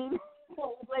 You know what I mean?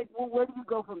 So it's like, well, where do you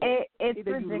go from there? It's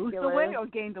either ridiculous. You lose the weight or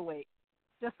gain the weight,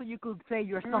 just so you could say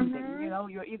you're something. Mm-hmm. You know,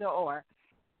 you're either or.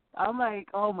 I'm like,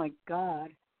 oh my God.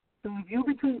 So if you're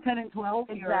between 10 and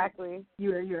 12, exactly.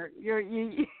 You're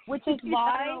which is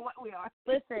why. I don't know what we are.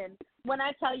 Listen, when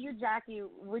I tell you, Jackie,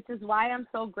 which is why I'm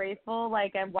so grateful,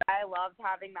 like, and why I loved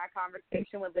having that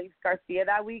conversation with Lynx Garcia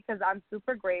that week, because I'm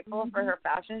super grateful for her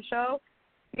fashion show,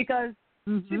 because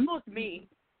she booked me,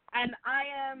 and I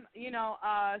am,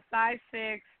 size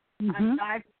 6, I'm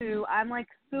size 2, I'm like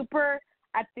super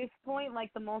at this point,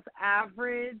 like the most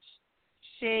average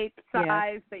shape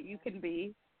size that you can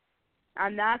be.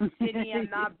 I'm not skinny, I'm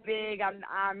not big,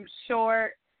 I'm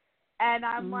short, and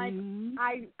I'm like,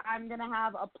 I'm gonna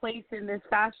have a place in this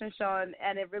fashion show,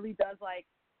 and it really does like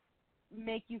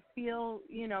make you feel,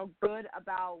 good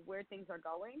about where things are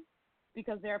going,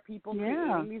 because there are people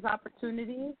creating these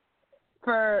opportunities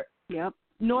for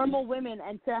normal women,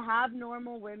 and to have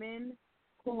normal women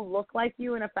who look like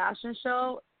you in a fashion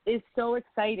show is so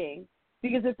exciting,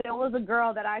 because if there was a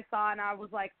girl that I saw and I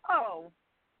was like, oh,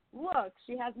 look,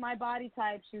 she has my body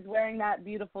type, she's wearing that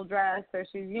beautiful dress, or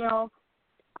she's,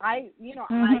 I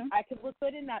could look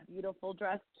good in that beautiful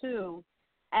dress too.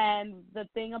 And the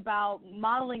thing about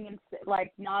modeling, and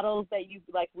like models that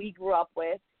we grew up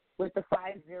with the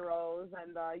size zeros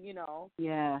and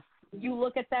you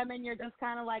look at them and you're just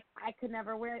kind of like, I could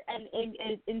never wear it. And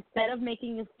instead of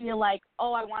making you feel like,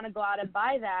 oh, I want to go out and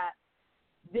buy that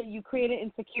you create an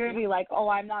insecurity, like, oh,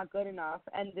 I'm not good enough,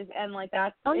 and like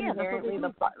that's inherently the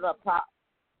prop.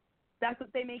 That's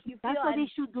what they make you feel. That's what they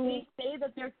should do. They say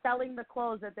that they're selling the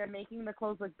clothes, that they're making the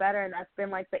clothes look better, and that's been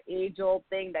like the age-old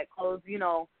thing, that clothes,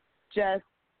 they're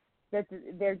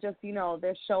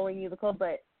showing you the clothes,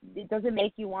 but it doesn't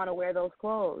make you want to wear those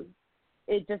clothes.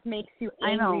 It just makes you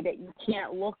angry that you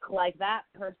can't look like that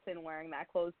person wearing that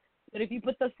clothes. But if you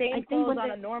put the same clothes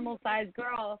on a normal-sized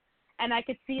girl, and I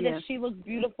could see that she looks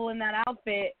beautiful in that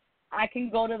outfit, I can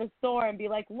go to the store and be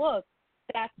like, look,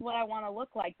 that's what I want to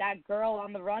look like, that girl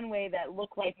on the runway that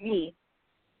looked like me.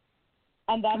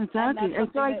 And that's exactly. And that's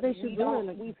I feel like that they should do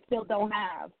it. we still don't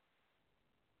have.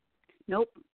 Nope.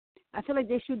 I feel like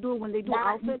they should do it when they do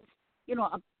outfits.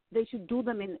 They should do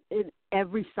them in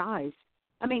every size.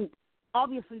 I mean,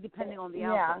 obviously depending on the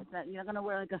outfit. That you're not going to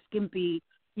wear like a skimpy,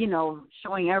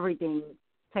 showing everything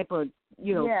type of,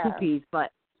 two-piece,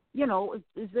 but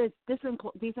is there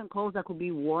decent clothes that could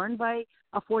be worn by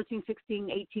a 14, 16,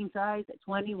 18 size,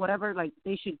 20, whatever? Like,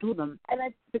 they should do them.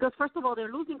 Because, first of all,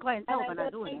 they're losing clientele by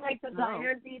not doing it. Like,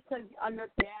 designers need to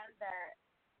understand that,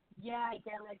 I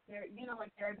get, like, they're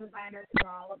designers who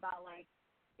are all about, like,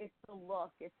 it's the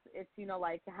look. It's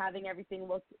like, having everything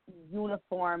look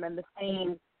uniform and the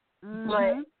same.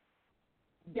 But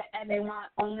and they want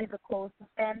only the clothes to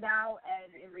stand out,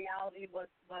 and in reality, what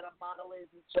a model is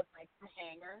just like a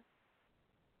hanger,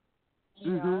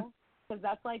 know, because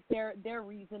that's like their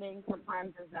reasoning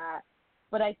sometimes is that.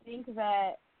 But I think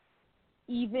that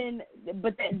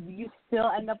but then you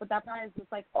still end up with that part. It's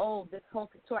just like, oh, this whole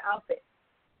couture outfit.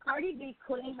 Cardi B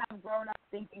couldn't have grown up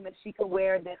thinking that she could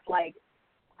wear this like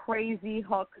crazy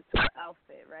haute couture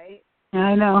outfit, right?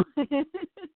 I know.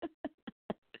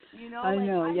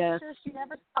 I'm sure she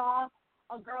never saw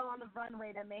a girl on the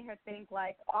runway that made her think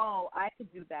like, oh, I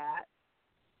could do that,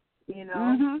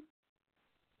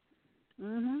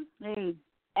 Hey.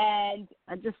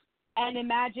 And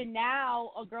imagine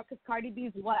now a girl, because Cardi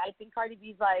B's what? I think Cardi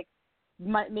B's like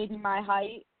maybe my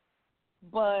height,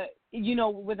 but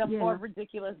with a more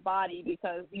ridiculous body,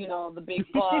 because the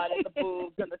big butt and the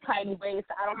boobs and the tiny waist.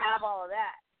 I don't have all of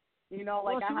that.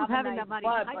 Like I have a nice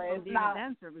butt, but it's not.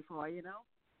 Dancer before,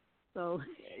 So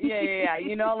yeah.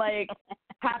 Like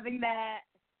having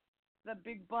the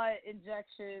big butt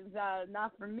injections,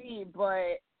 not for me,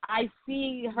 but I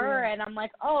see her and I'm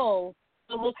like, oh,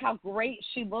 so look how great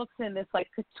she looks in this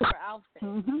like couture outfit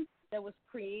that was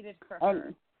created for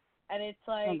her. And it's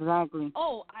like,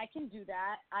 oh, I can do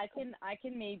that. I can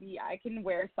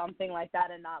wear something like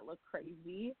that and not look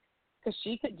crazy, because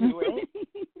she could do it.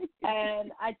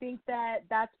 And I think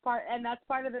that's part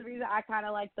of the reason I kind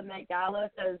of like the Met Gala,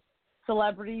 because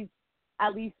celebrities,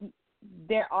 at least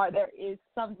there is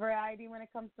some variety when it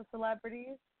comes to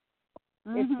celebrities.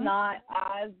 It's not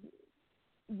as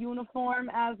uniform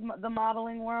as the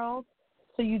modeling world,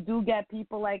 so you do get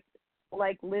people like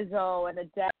Lizzo and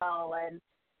Adele and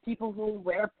people who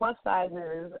wear plus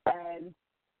sizes and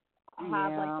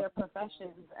have like their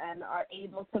professions and are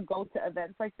able to go to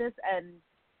events like this and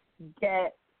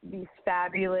get these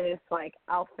fabulous like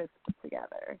outfits put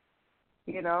together.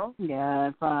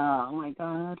 Yes. Oh my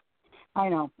God. I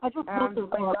know. I just hope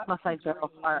the plus size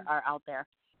girls are out there.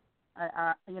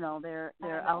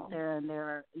 They're out there and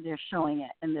they're showing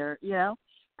it, and they're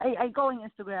I go on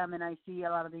Instagram and I see a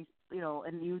lot of these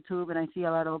and YouTube, and I see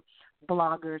a lot of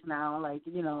bloggers now, like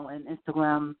and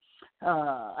Instagram,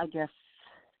 I guess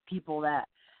people that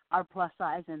are plus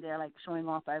size and they're like showing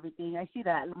off everything. I see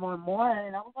that more and more,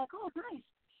 and I was like, oh, nice.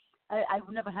 I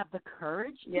would never have the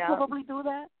courage to probably do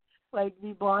that, like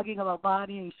be blogging about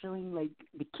body and showing like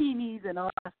bikinis and all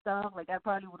that stuff. Like I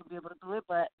probably wouldn't be able to do it,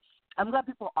 but I'm glad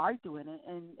people are doing it,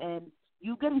 and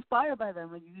you get inspired by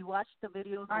them when you watch the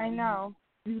videos. I know.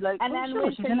 You like, and then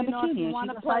she's in a bikini.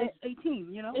 She's a size 18.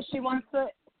 If she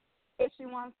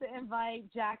wants to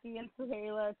invite Jackie and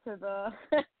Zuheila to the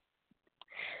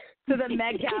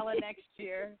Met Gala next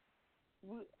year,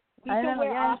 we can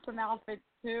wear awesome outfits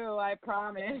too. I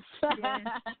promise.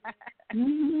 Yeah.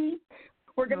 Mm-hmm.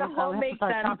 We're gonna home make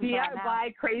them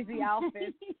DIY crazy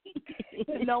outfits.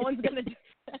 No one's gonna do.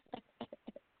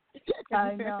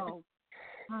 I know.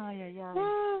 Oh, yeah.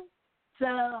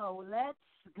 So let's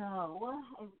go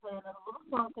and play another little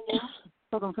song for you.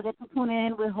 So don't forget to tune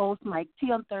in with host Mike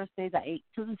T on Thursdays at 8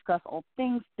 to discuss all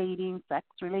things dating, sex,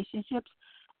 relationships,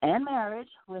 and marriage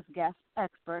with guest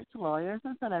experts, lawyers,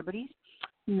 and celebrities.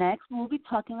 Next, we'll be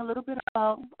talking a little bit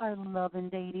about our love and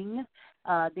dating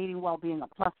while being a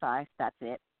plus size. That's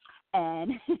it.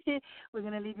 And we're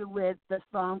going to leave you with the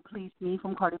song Please Me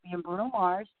from Cardi B and Bruno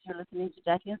Mars. You're listening to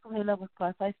Jackie and Zuheila with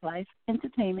Plus Size Life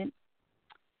Entertainment.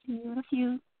 See you in a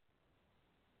few.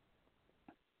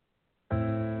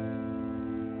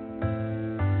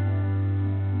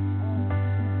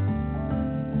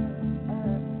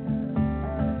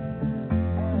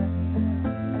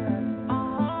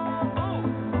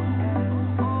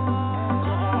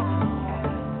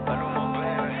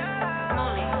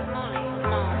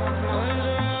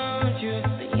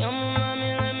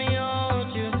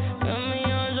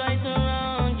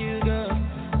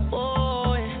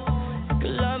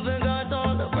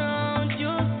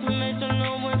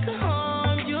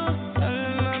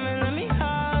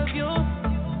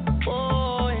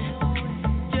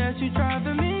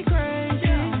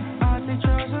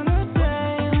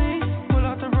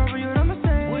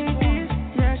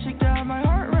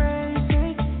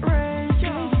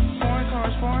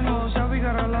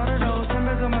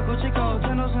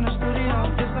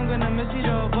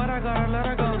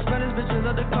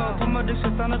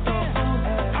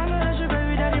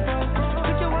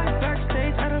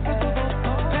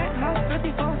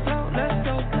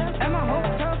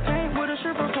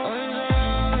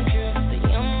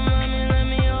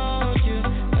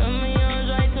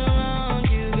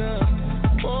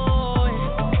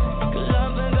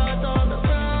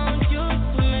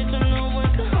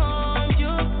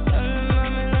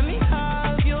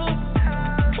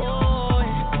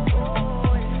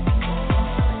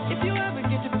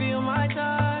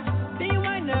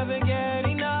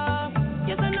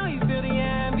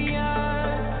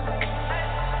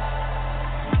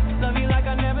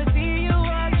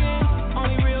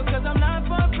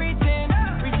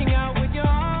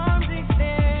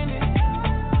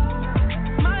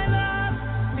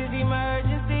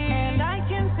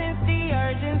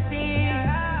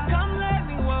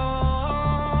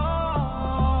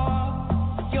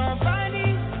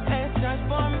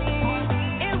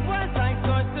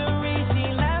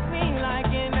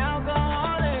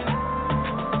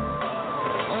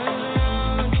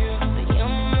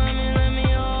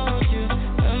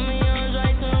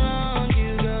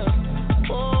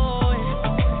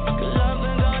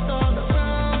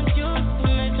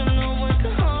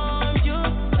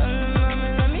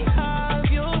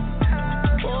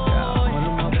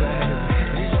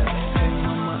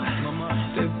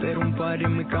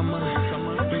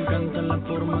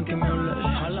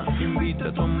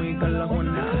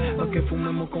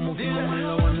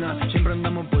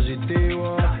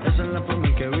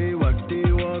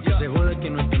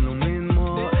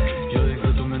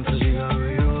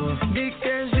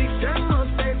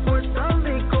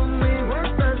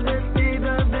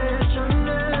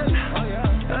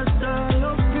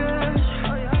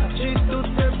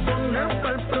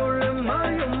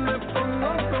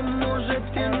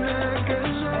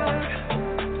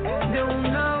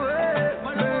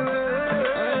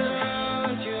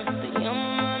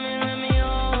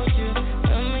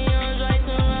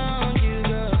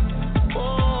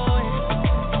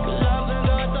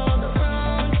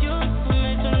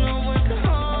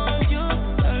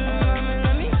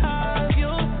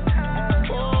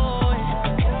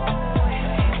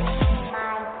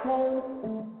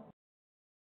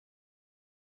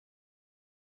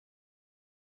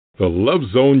 The Love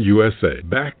Zone USA.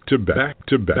 Back to back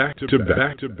to back to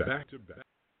back to back to back.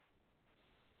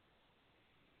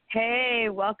 Hey,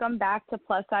 welcome back to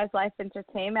Plus Size Life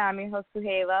Entertainment. I'm your host,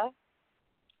 Zuheila.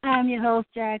 I'm your host,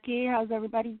 Jackie. How's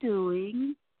everybody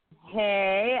doing?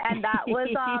 Hey, and that was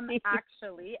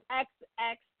actually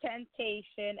XX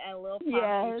Temptation and Lil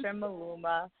Pump featuring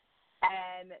Maluma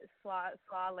and Swale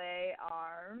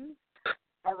Arms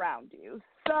Around You.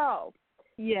 So,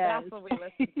 that's what we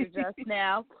listened to just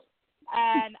now.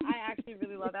 And I actually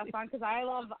really love that song because I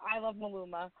love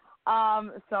Maluma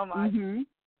so much. Mm-hmm.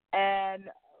 And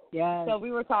so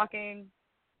we were talking,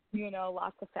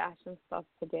 lots of fashion stuff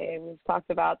today. We've talked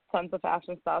about tons of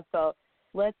fashion stuff. So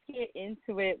let's get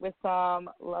into it with some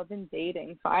love and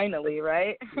dating finally,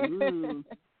 right? Ooh,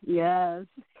 yes.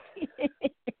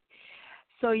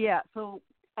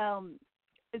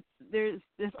 There's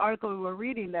this article we were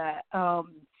reading that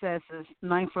says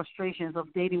 9 frustrations of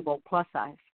dating while plus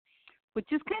size,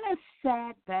 which is kind of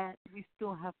sad that we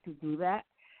still have to do that.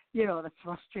 That's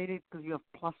frustrated because you're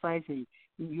plus size and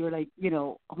you're like,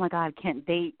 oh my God, I can't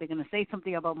date. They're going to say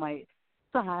something about my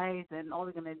size and all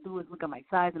they're going to do is look at my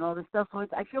size and all this stuff. So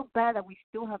I feel bad that we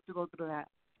still have to go through that,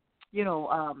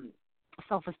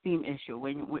 self-esteem issue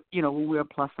when we're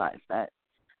plus size. That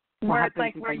where it's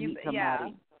like where you,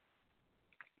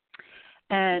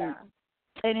 And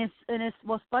it's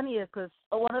what's funny is because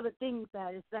one of the things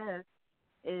that it says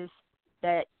is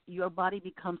that your body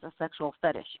becomes a sexual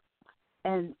fetish.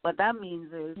 And what that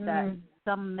means is that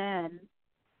some men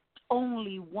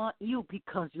only want you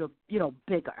because you're,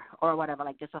 bigger or whatever,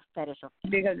 like just a fetish of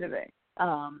because you're big.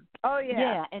 And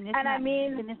it's not,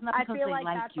 and it's not because they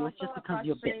like you, it's just because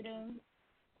you're big.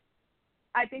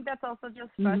 I think that's also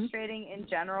just frustrating in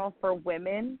general for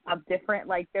women of different,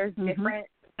 like there's different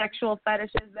sexual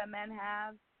fetishes that men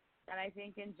have. And I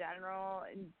think in general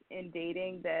in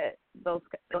dating that those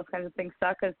kinds of things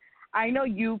suck. Because I know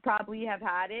you probably have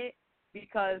had it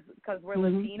because we're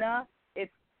Latina.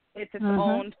 It's its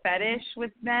own fetish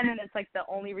with men, and it's like the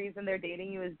only reason they're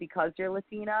dating you is because you're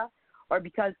Latina or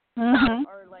because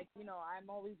or like I'm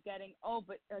always getting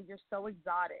but you're so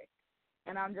exotic,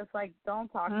 and I'm just like, don't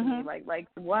talk to me like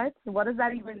what does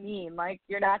that even mean? Like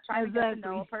you're not trying to get to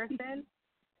know a person.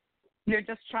 You're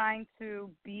just trying to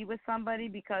be with somebody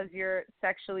because you're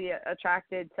sexually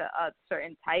attracted to a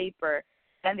certain type,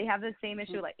 and they have the same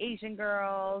issue like Asian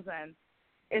girls, and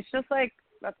it's just like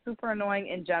that's super annoying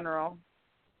in general.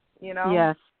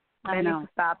 Yes, I know. Need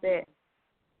to stop it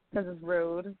because it's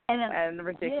rude and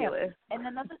ridiculous. Yeah. And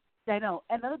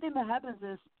another thing that happens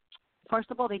is, first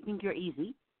of all, they think you're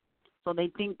easy, so they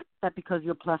think that because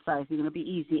you're plus size, you're gonna be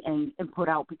easy and put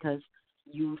out because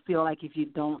you feel like if you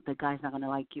don't, the guy's not going to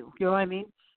like you. You know what I mean?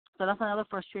 So that's another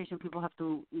frustration people have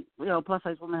to, plus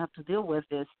size women have to deal with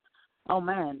is,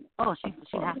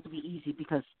 she has to be easy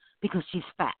because she's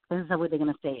fat. This is the way they're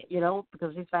going to say it,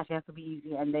 because she's fat, she has to be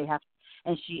easy, and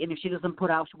if she doesn't put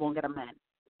out, she won't get a man,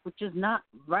 which is not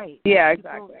right. Yeah,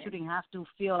 exactly. People shouldn't have to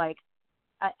feel like,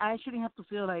 I shouldn't have to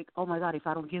feel like, oh my God, if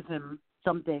I don't give him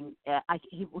something,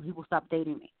 he will stop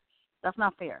dating me. That's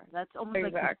not fair. That's almost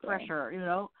like this pressure,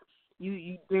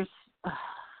 There's,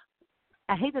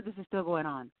 I hate that this is still going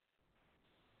on.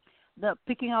 The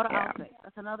picking out an outfit,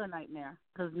 that's another nightmare.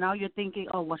 Because now you're thinking,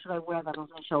 what should I wear that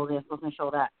doesn't show this, doesn't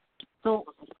show that. So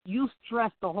you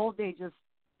stress the whole day just,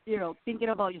 thinking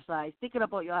about your size, thinking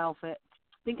about your outfit,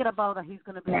 thinking about that he's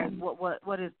going to be like,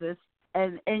 what is this?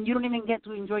 And you don't even get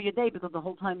to enjoy your day because the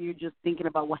whole time you're just thinking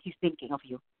about what he's thinking of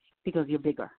you because you're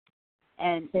bigger.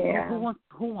 And who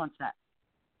wants that?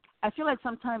 I feel like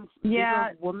sometimes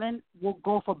bigger women will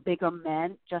go for bigger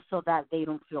men just so that they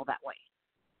don't feel that way.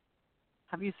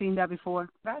 Have you seen that before?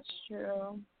 That's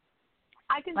true.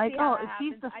 I can see how that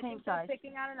happens. He's the same size.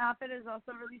 Picking out an outfit is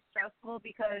also really stressful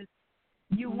because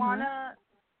you wanna,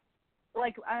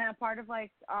 like, a part of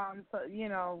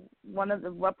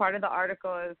what part of the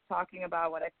article is talking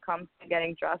about when it comes to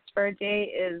getting dressed for a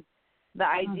date is the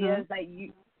idea is that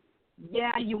you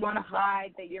want to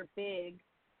hide that you're big.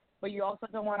 But you also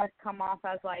don't want to come off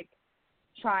as, like,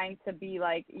 trying to be,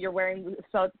 like, you're wearing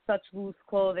such loose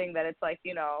clothing that it's like,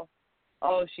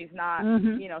 she's not,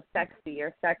 sexy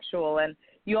or sexual. And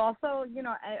you also,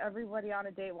 everybody on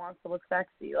a date wants to look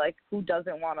sexy. Like, who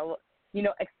doesn't want to,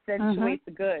 accentuate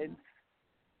the goods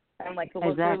and, like,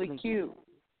 look really cute.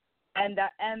 And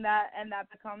that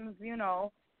becomes,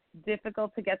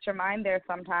 difficult to get your mind there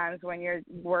sometimes when you're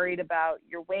worried about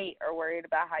your weight or worried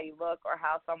about how you look or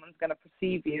how someone's going to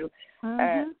perceive you.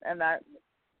 And that,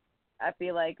 I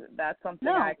feel like that's something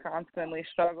I constantly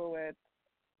struggle with,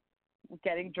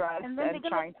 getting dressed and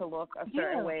trying to look a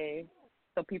certain way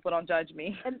so people don't judge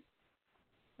me.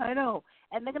 I know.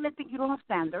 And they're going to think you don't have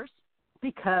standards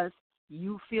because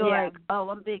you feel like, oh,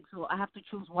 I'm big, so I have to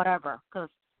choose whatever because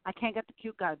I can't get the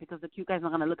cute guy because the cute guy's not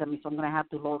going to look at me, so I'm going to have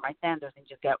to lower my standards and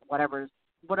just get whatever's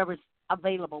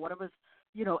available, whatever's,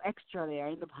 extra there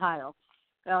in the pile.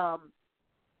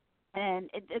 And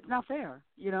it's not fair,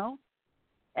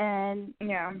 And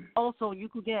also you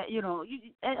could get,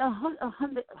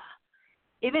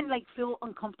 even like feel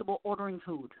uncomfortable ordering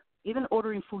food. Even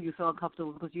ordering food you feel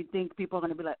uncomfortable because you think people are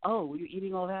going to be like, oh, you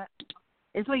eating all that?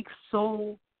 It's like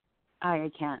so,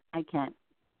 I can't.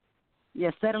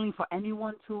 Yeah, settling for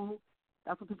anyone too.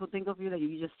 That's what people think of you, that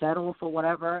you just settle for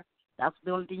whatever. That's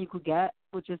the only thing you could get,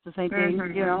 which is the same thing,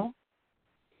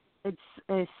 It's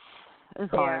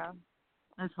hard. Yeah.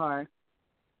 It's hard.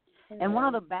 Mm-hmm. And one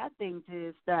of the bad things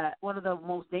is that one of the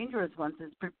most dangerous ones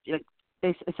is,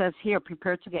 it says here,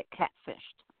 prepare to get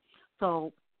catfished.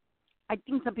 So I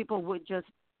think some people would just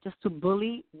to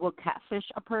bully will catfish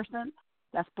a person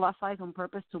that's plus size on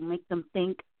purpose to make them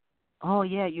think, oh,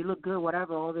 yeah, you look good,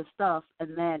 whatever, all this stuff.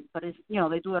 And then, but it's,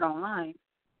 they do it online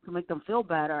to make them feel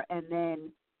better. And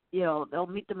then, they'll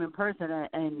meet them in person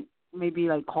and maybe,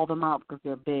 like, call them out because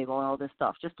they're big or all this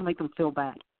stuff just to make them feel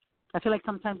bad. I feel like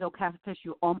sometimes they'll catfish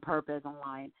you on purpose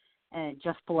online and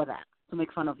just for that, to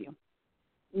make fun of you.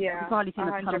 Yeah, you've probably seen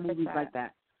a ton of movies like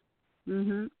that.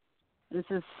 This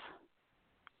is,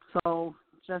 so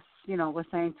just, we're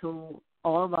saying to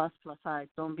all of us plus size,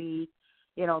 don't be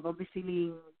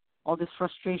feeling all this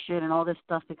frustration and all this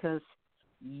stuff because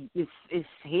if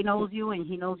he knows you and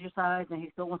he knows your size and he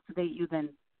still wants to date you, then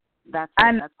that's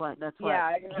why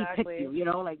he picked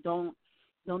you. Like don't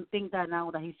think that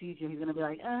now that he sees you, he's gonna be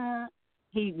like,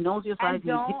 he knows your size and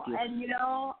he picked you. And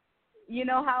you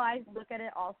know how I look at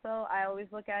it also? I always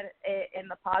look at it in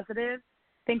the positive.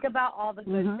 Think about all the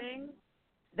good things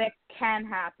that can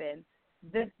happen.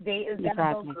 This date is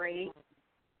gonna go great.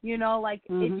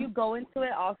 If you go into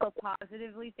it also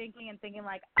positively thinking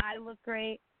like, I look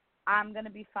great, I'm going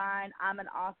to be fine, I'm an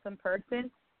awesome person,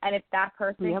 and if that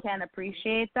person can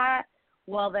appreciate that,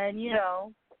 well then,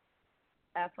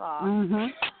 F off.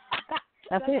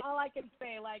 That's it. All I can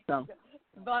say,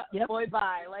 boy,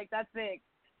 bye. Like, that's it.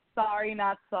 Sorry,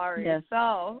 not sorry. Yes.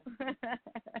 So.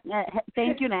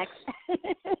 Thank you, next.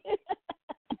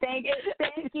 Thank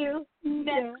you.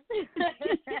 Next.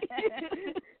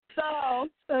 So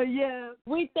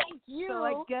we thank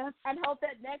you, and hope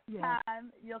that next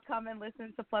time you'll come and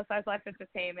listen to Plus Size Life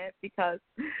Entertainment because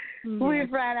we've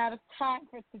ran out of time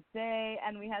for today,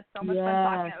 and we had so much fun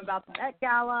talking about the Met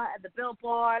Gala and the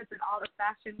billboards and all the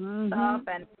fashion stuff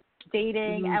and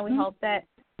dating, and we hope that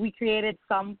we created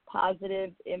some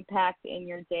positive impact in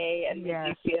your day and make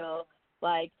you feel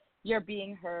like you're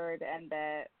being heard and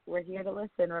that we're here to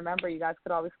listen. Remember, you guys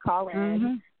could always call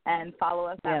in and follow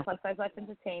us at Plus Size Life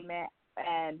Entertainment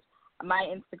and my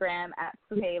Instagram at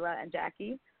Zuheila and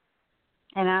Jackie.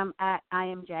 And I'm at I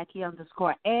am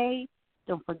Jackie_A.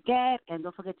 Don't forget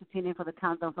to tune in for the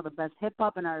countdown for the best hip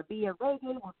hop and R&B and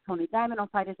reggae with Tony Diamond on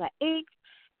Fridays at 8.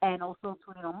 And also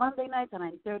tune in on Monday nights at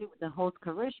 9:30 with the host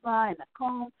Karishma and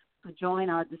Nicole to join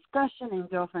our discussion in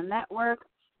Girlfriend Network.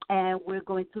 And we're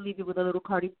going to leave you with a little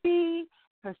Cardi B,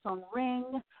 her song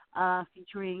Ring,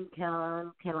 featuring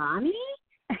Kehlani.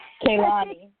 Yeah. All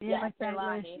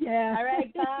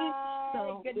right, guys.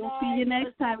 So we'll see you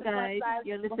next time, guys.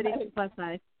 You're listening to Plus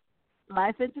Size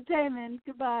Life Entertainment.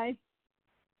 Goodbye.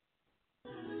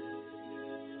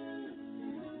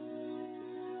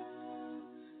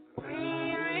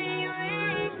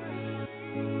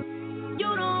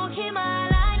 You don't hear my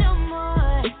line no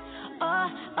more.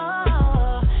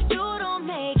 You don't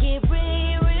make it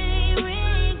ring, ring,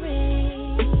 ring,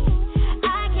 ring.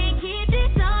 I can't keep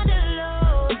this on the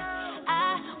low. I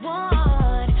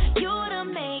want you to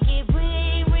make it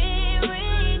ring, ring,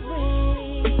 ring,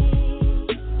 ring.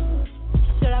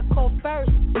 Should I call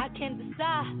first? I can't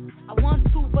decide. I want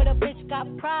to, but a bitch got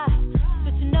pride.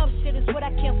 Switching up shit is what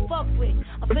I can't fuck with.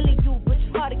 I'm feeling you, but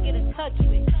it's hard to get in touch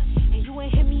with. You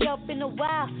ain't hit me up in a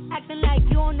while, acting like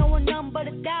you don't know a number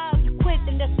to dial. You quit,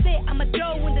 then that's it, I'ma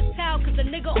throw in the towel. Cause a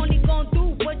nigga only gon'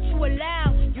 do what you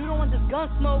allow. You don't want this gun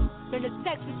smoke, then the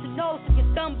text with your nose if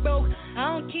your thumb broke.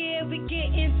 I don't care if we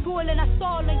get in school and I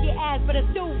saw on your ass, but I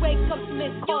still wake up to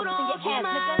miss calls in your ass,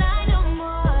 nigga. I no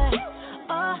more.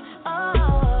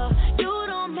 You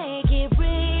don't make it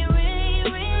ring,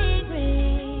 ring, ring,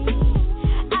 ring.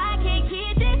 I can't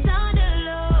keep this on the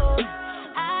low.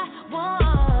 I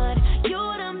want you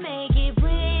to make it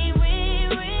ring, ring,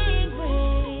 ring,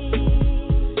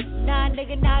 ring. Nah,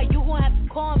 nigga, now you gon' have to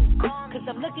call me. Cause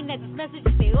I'm looking at this message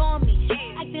and they on me.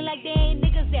 Acting like they ain't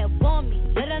niggas that want me.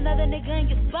 Let another nigga in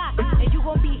your spot and you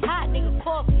gon' be hot, nigga,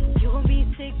 call me. You gon' gon' be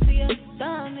sick to your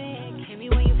stomach. Hit me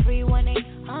when you're free,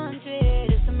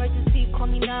 1-800. It's emergency, call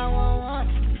me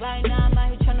 911. Right now I'm out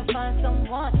here tryna find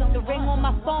someone. The ring on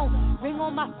my phone, ring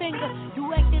on my finger.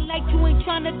 You acting like you ain't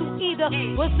tryna do either.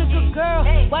 What's a good girl?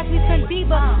 Watch me turn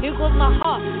diva. Here goes my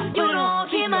heart. You don't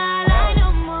keep my life.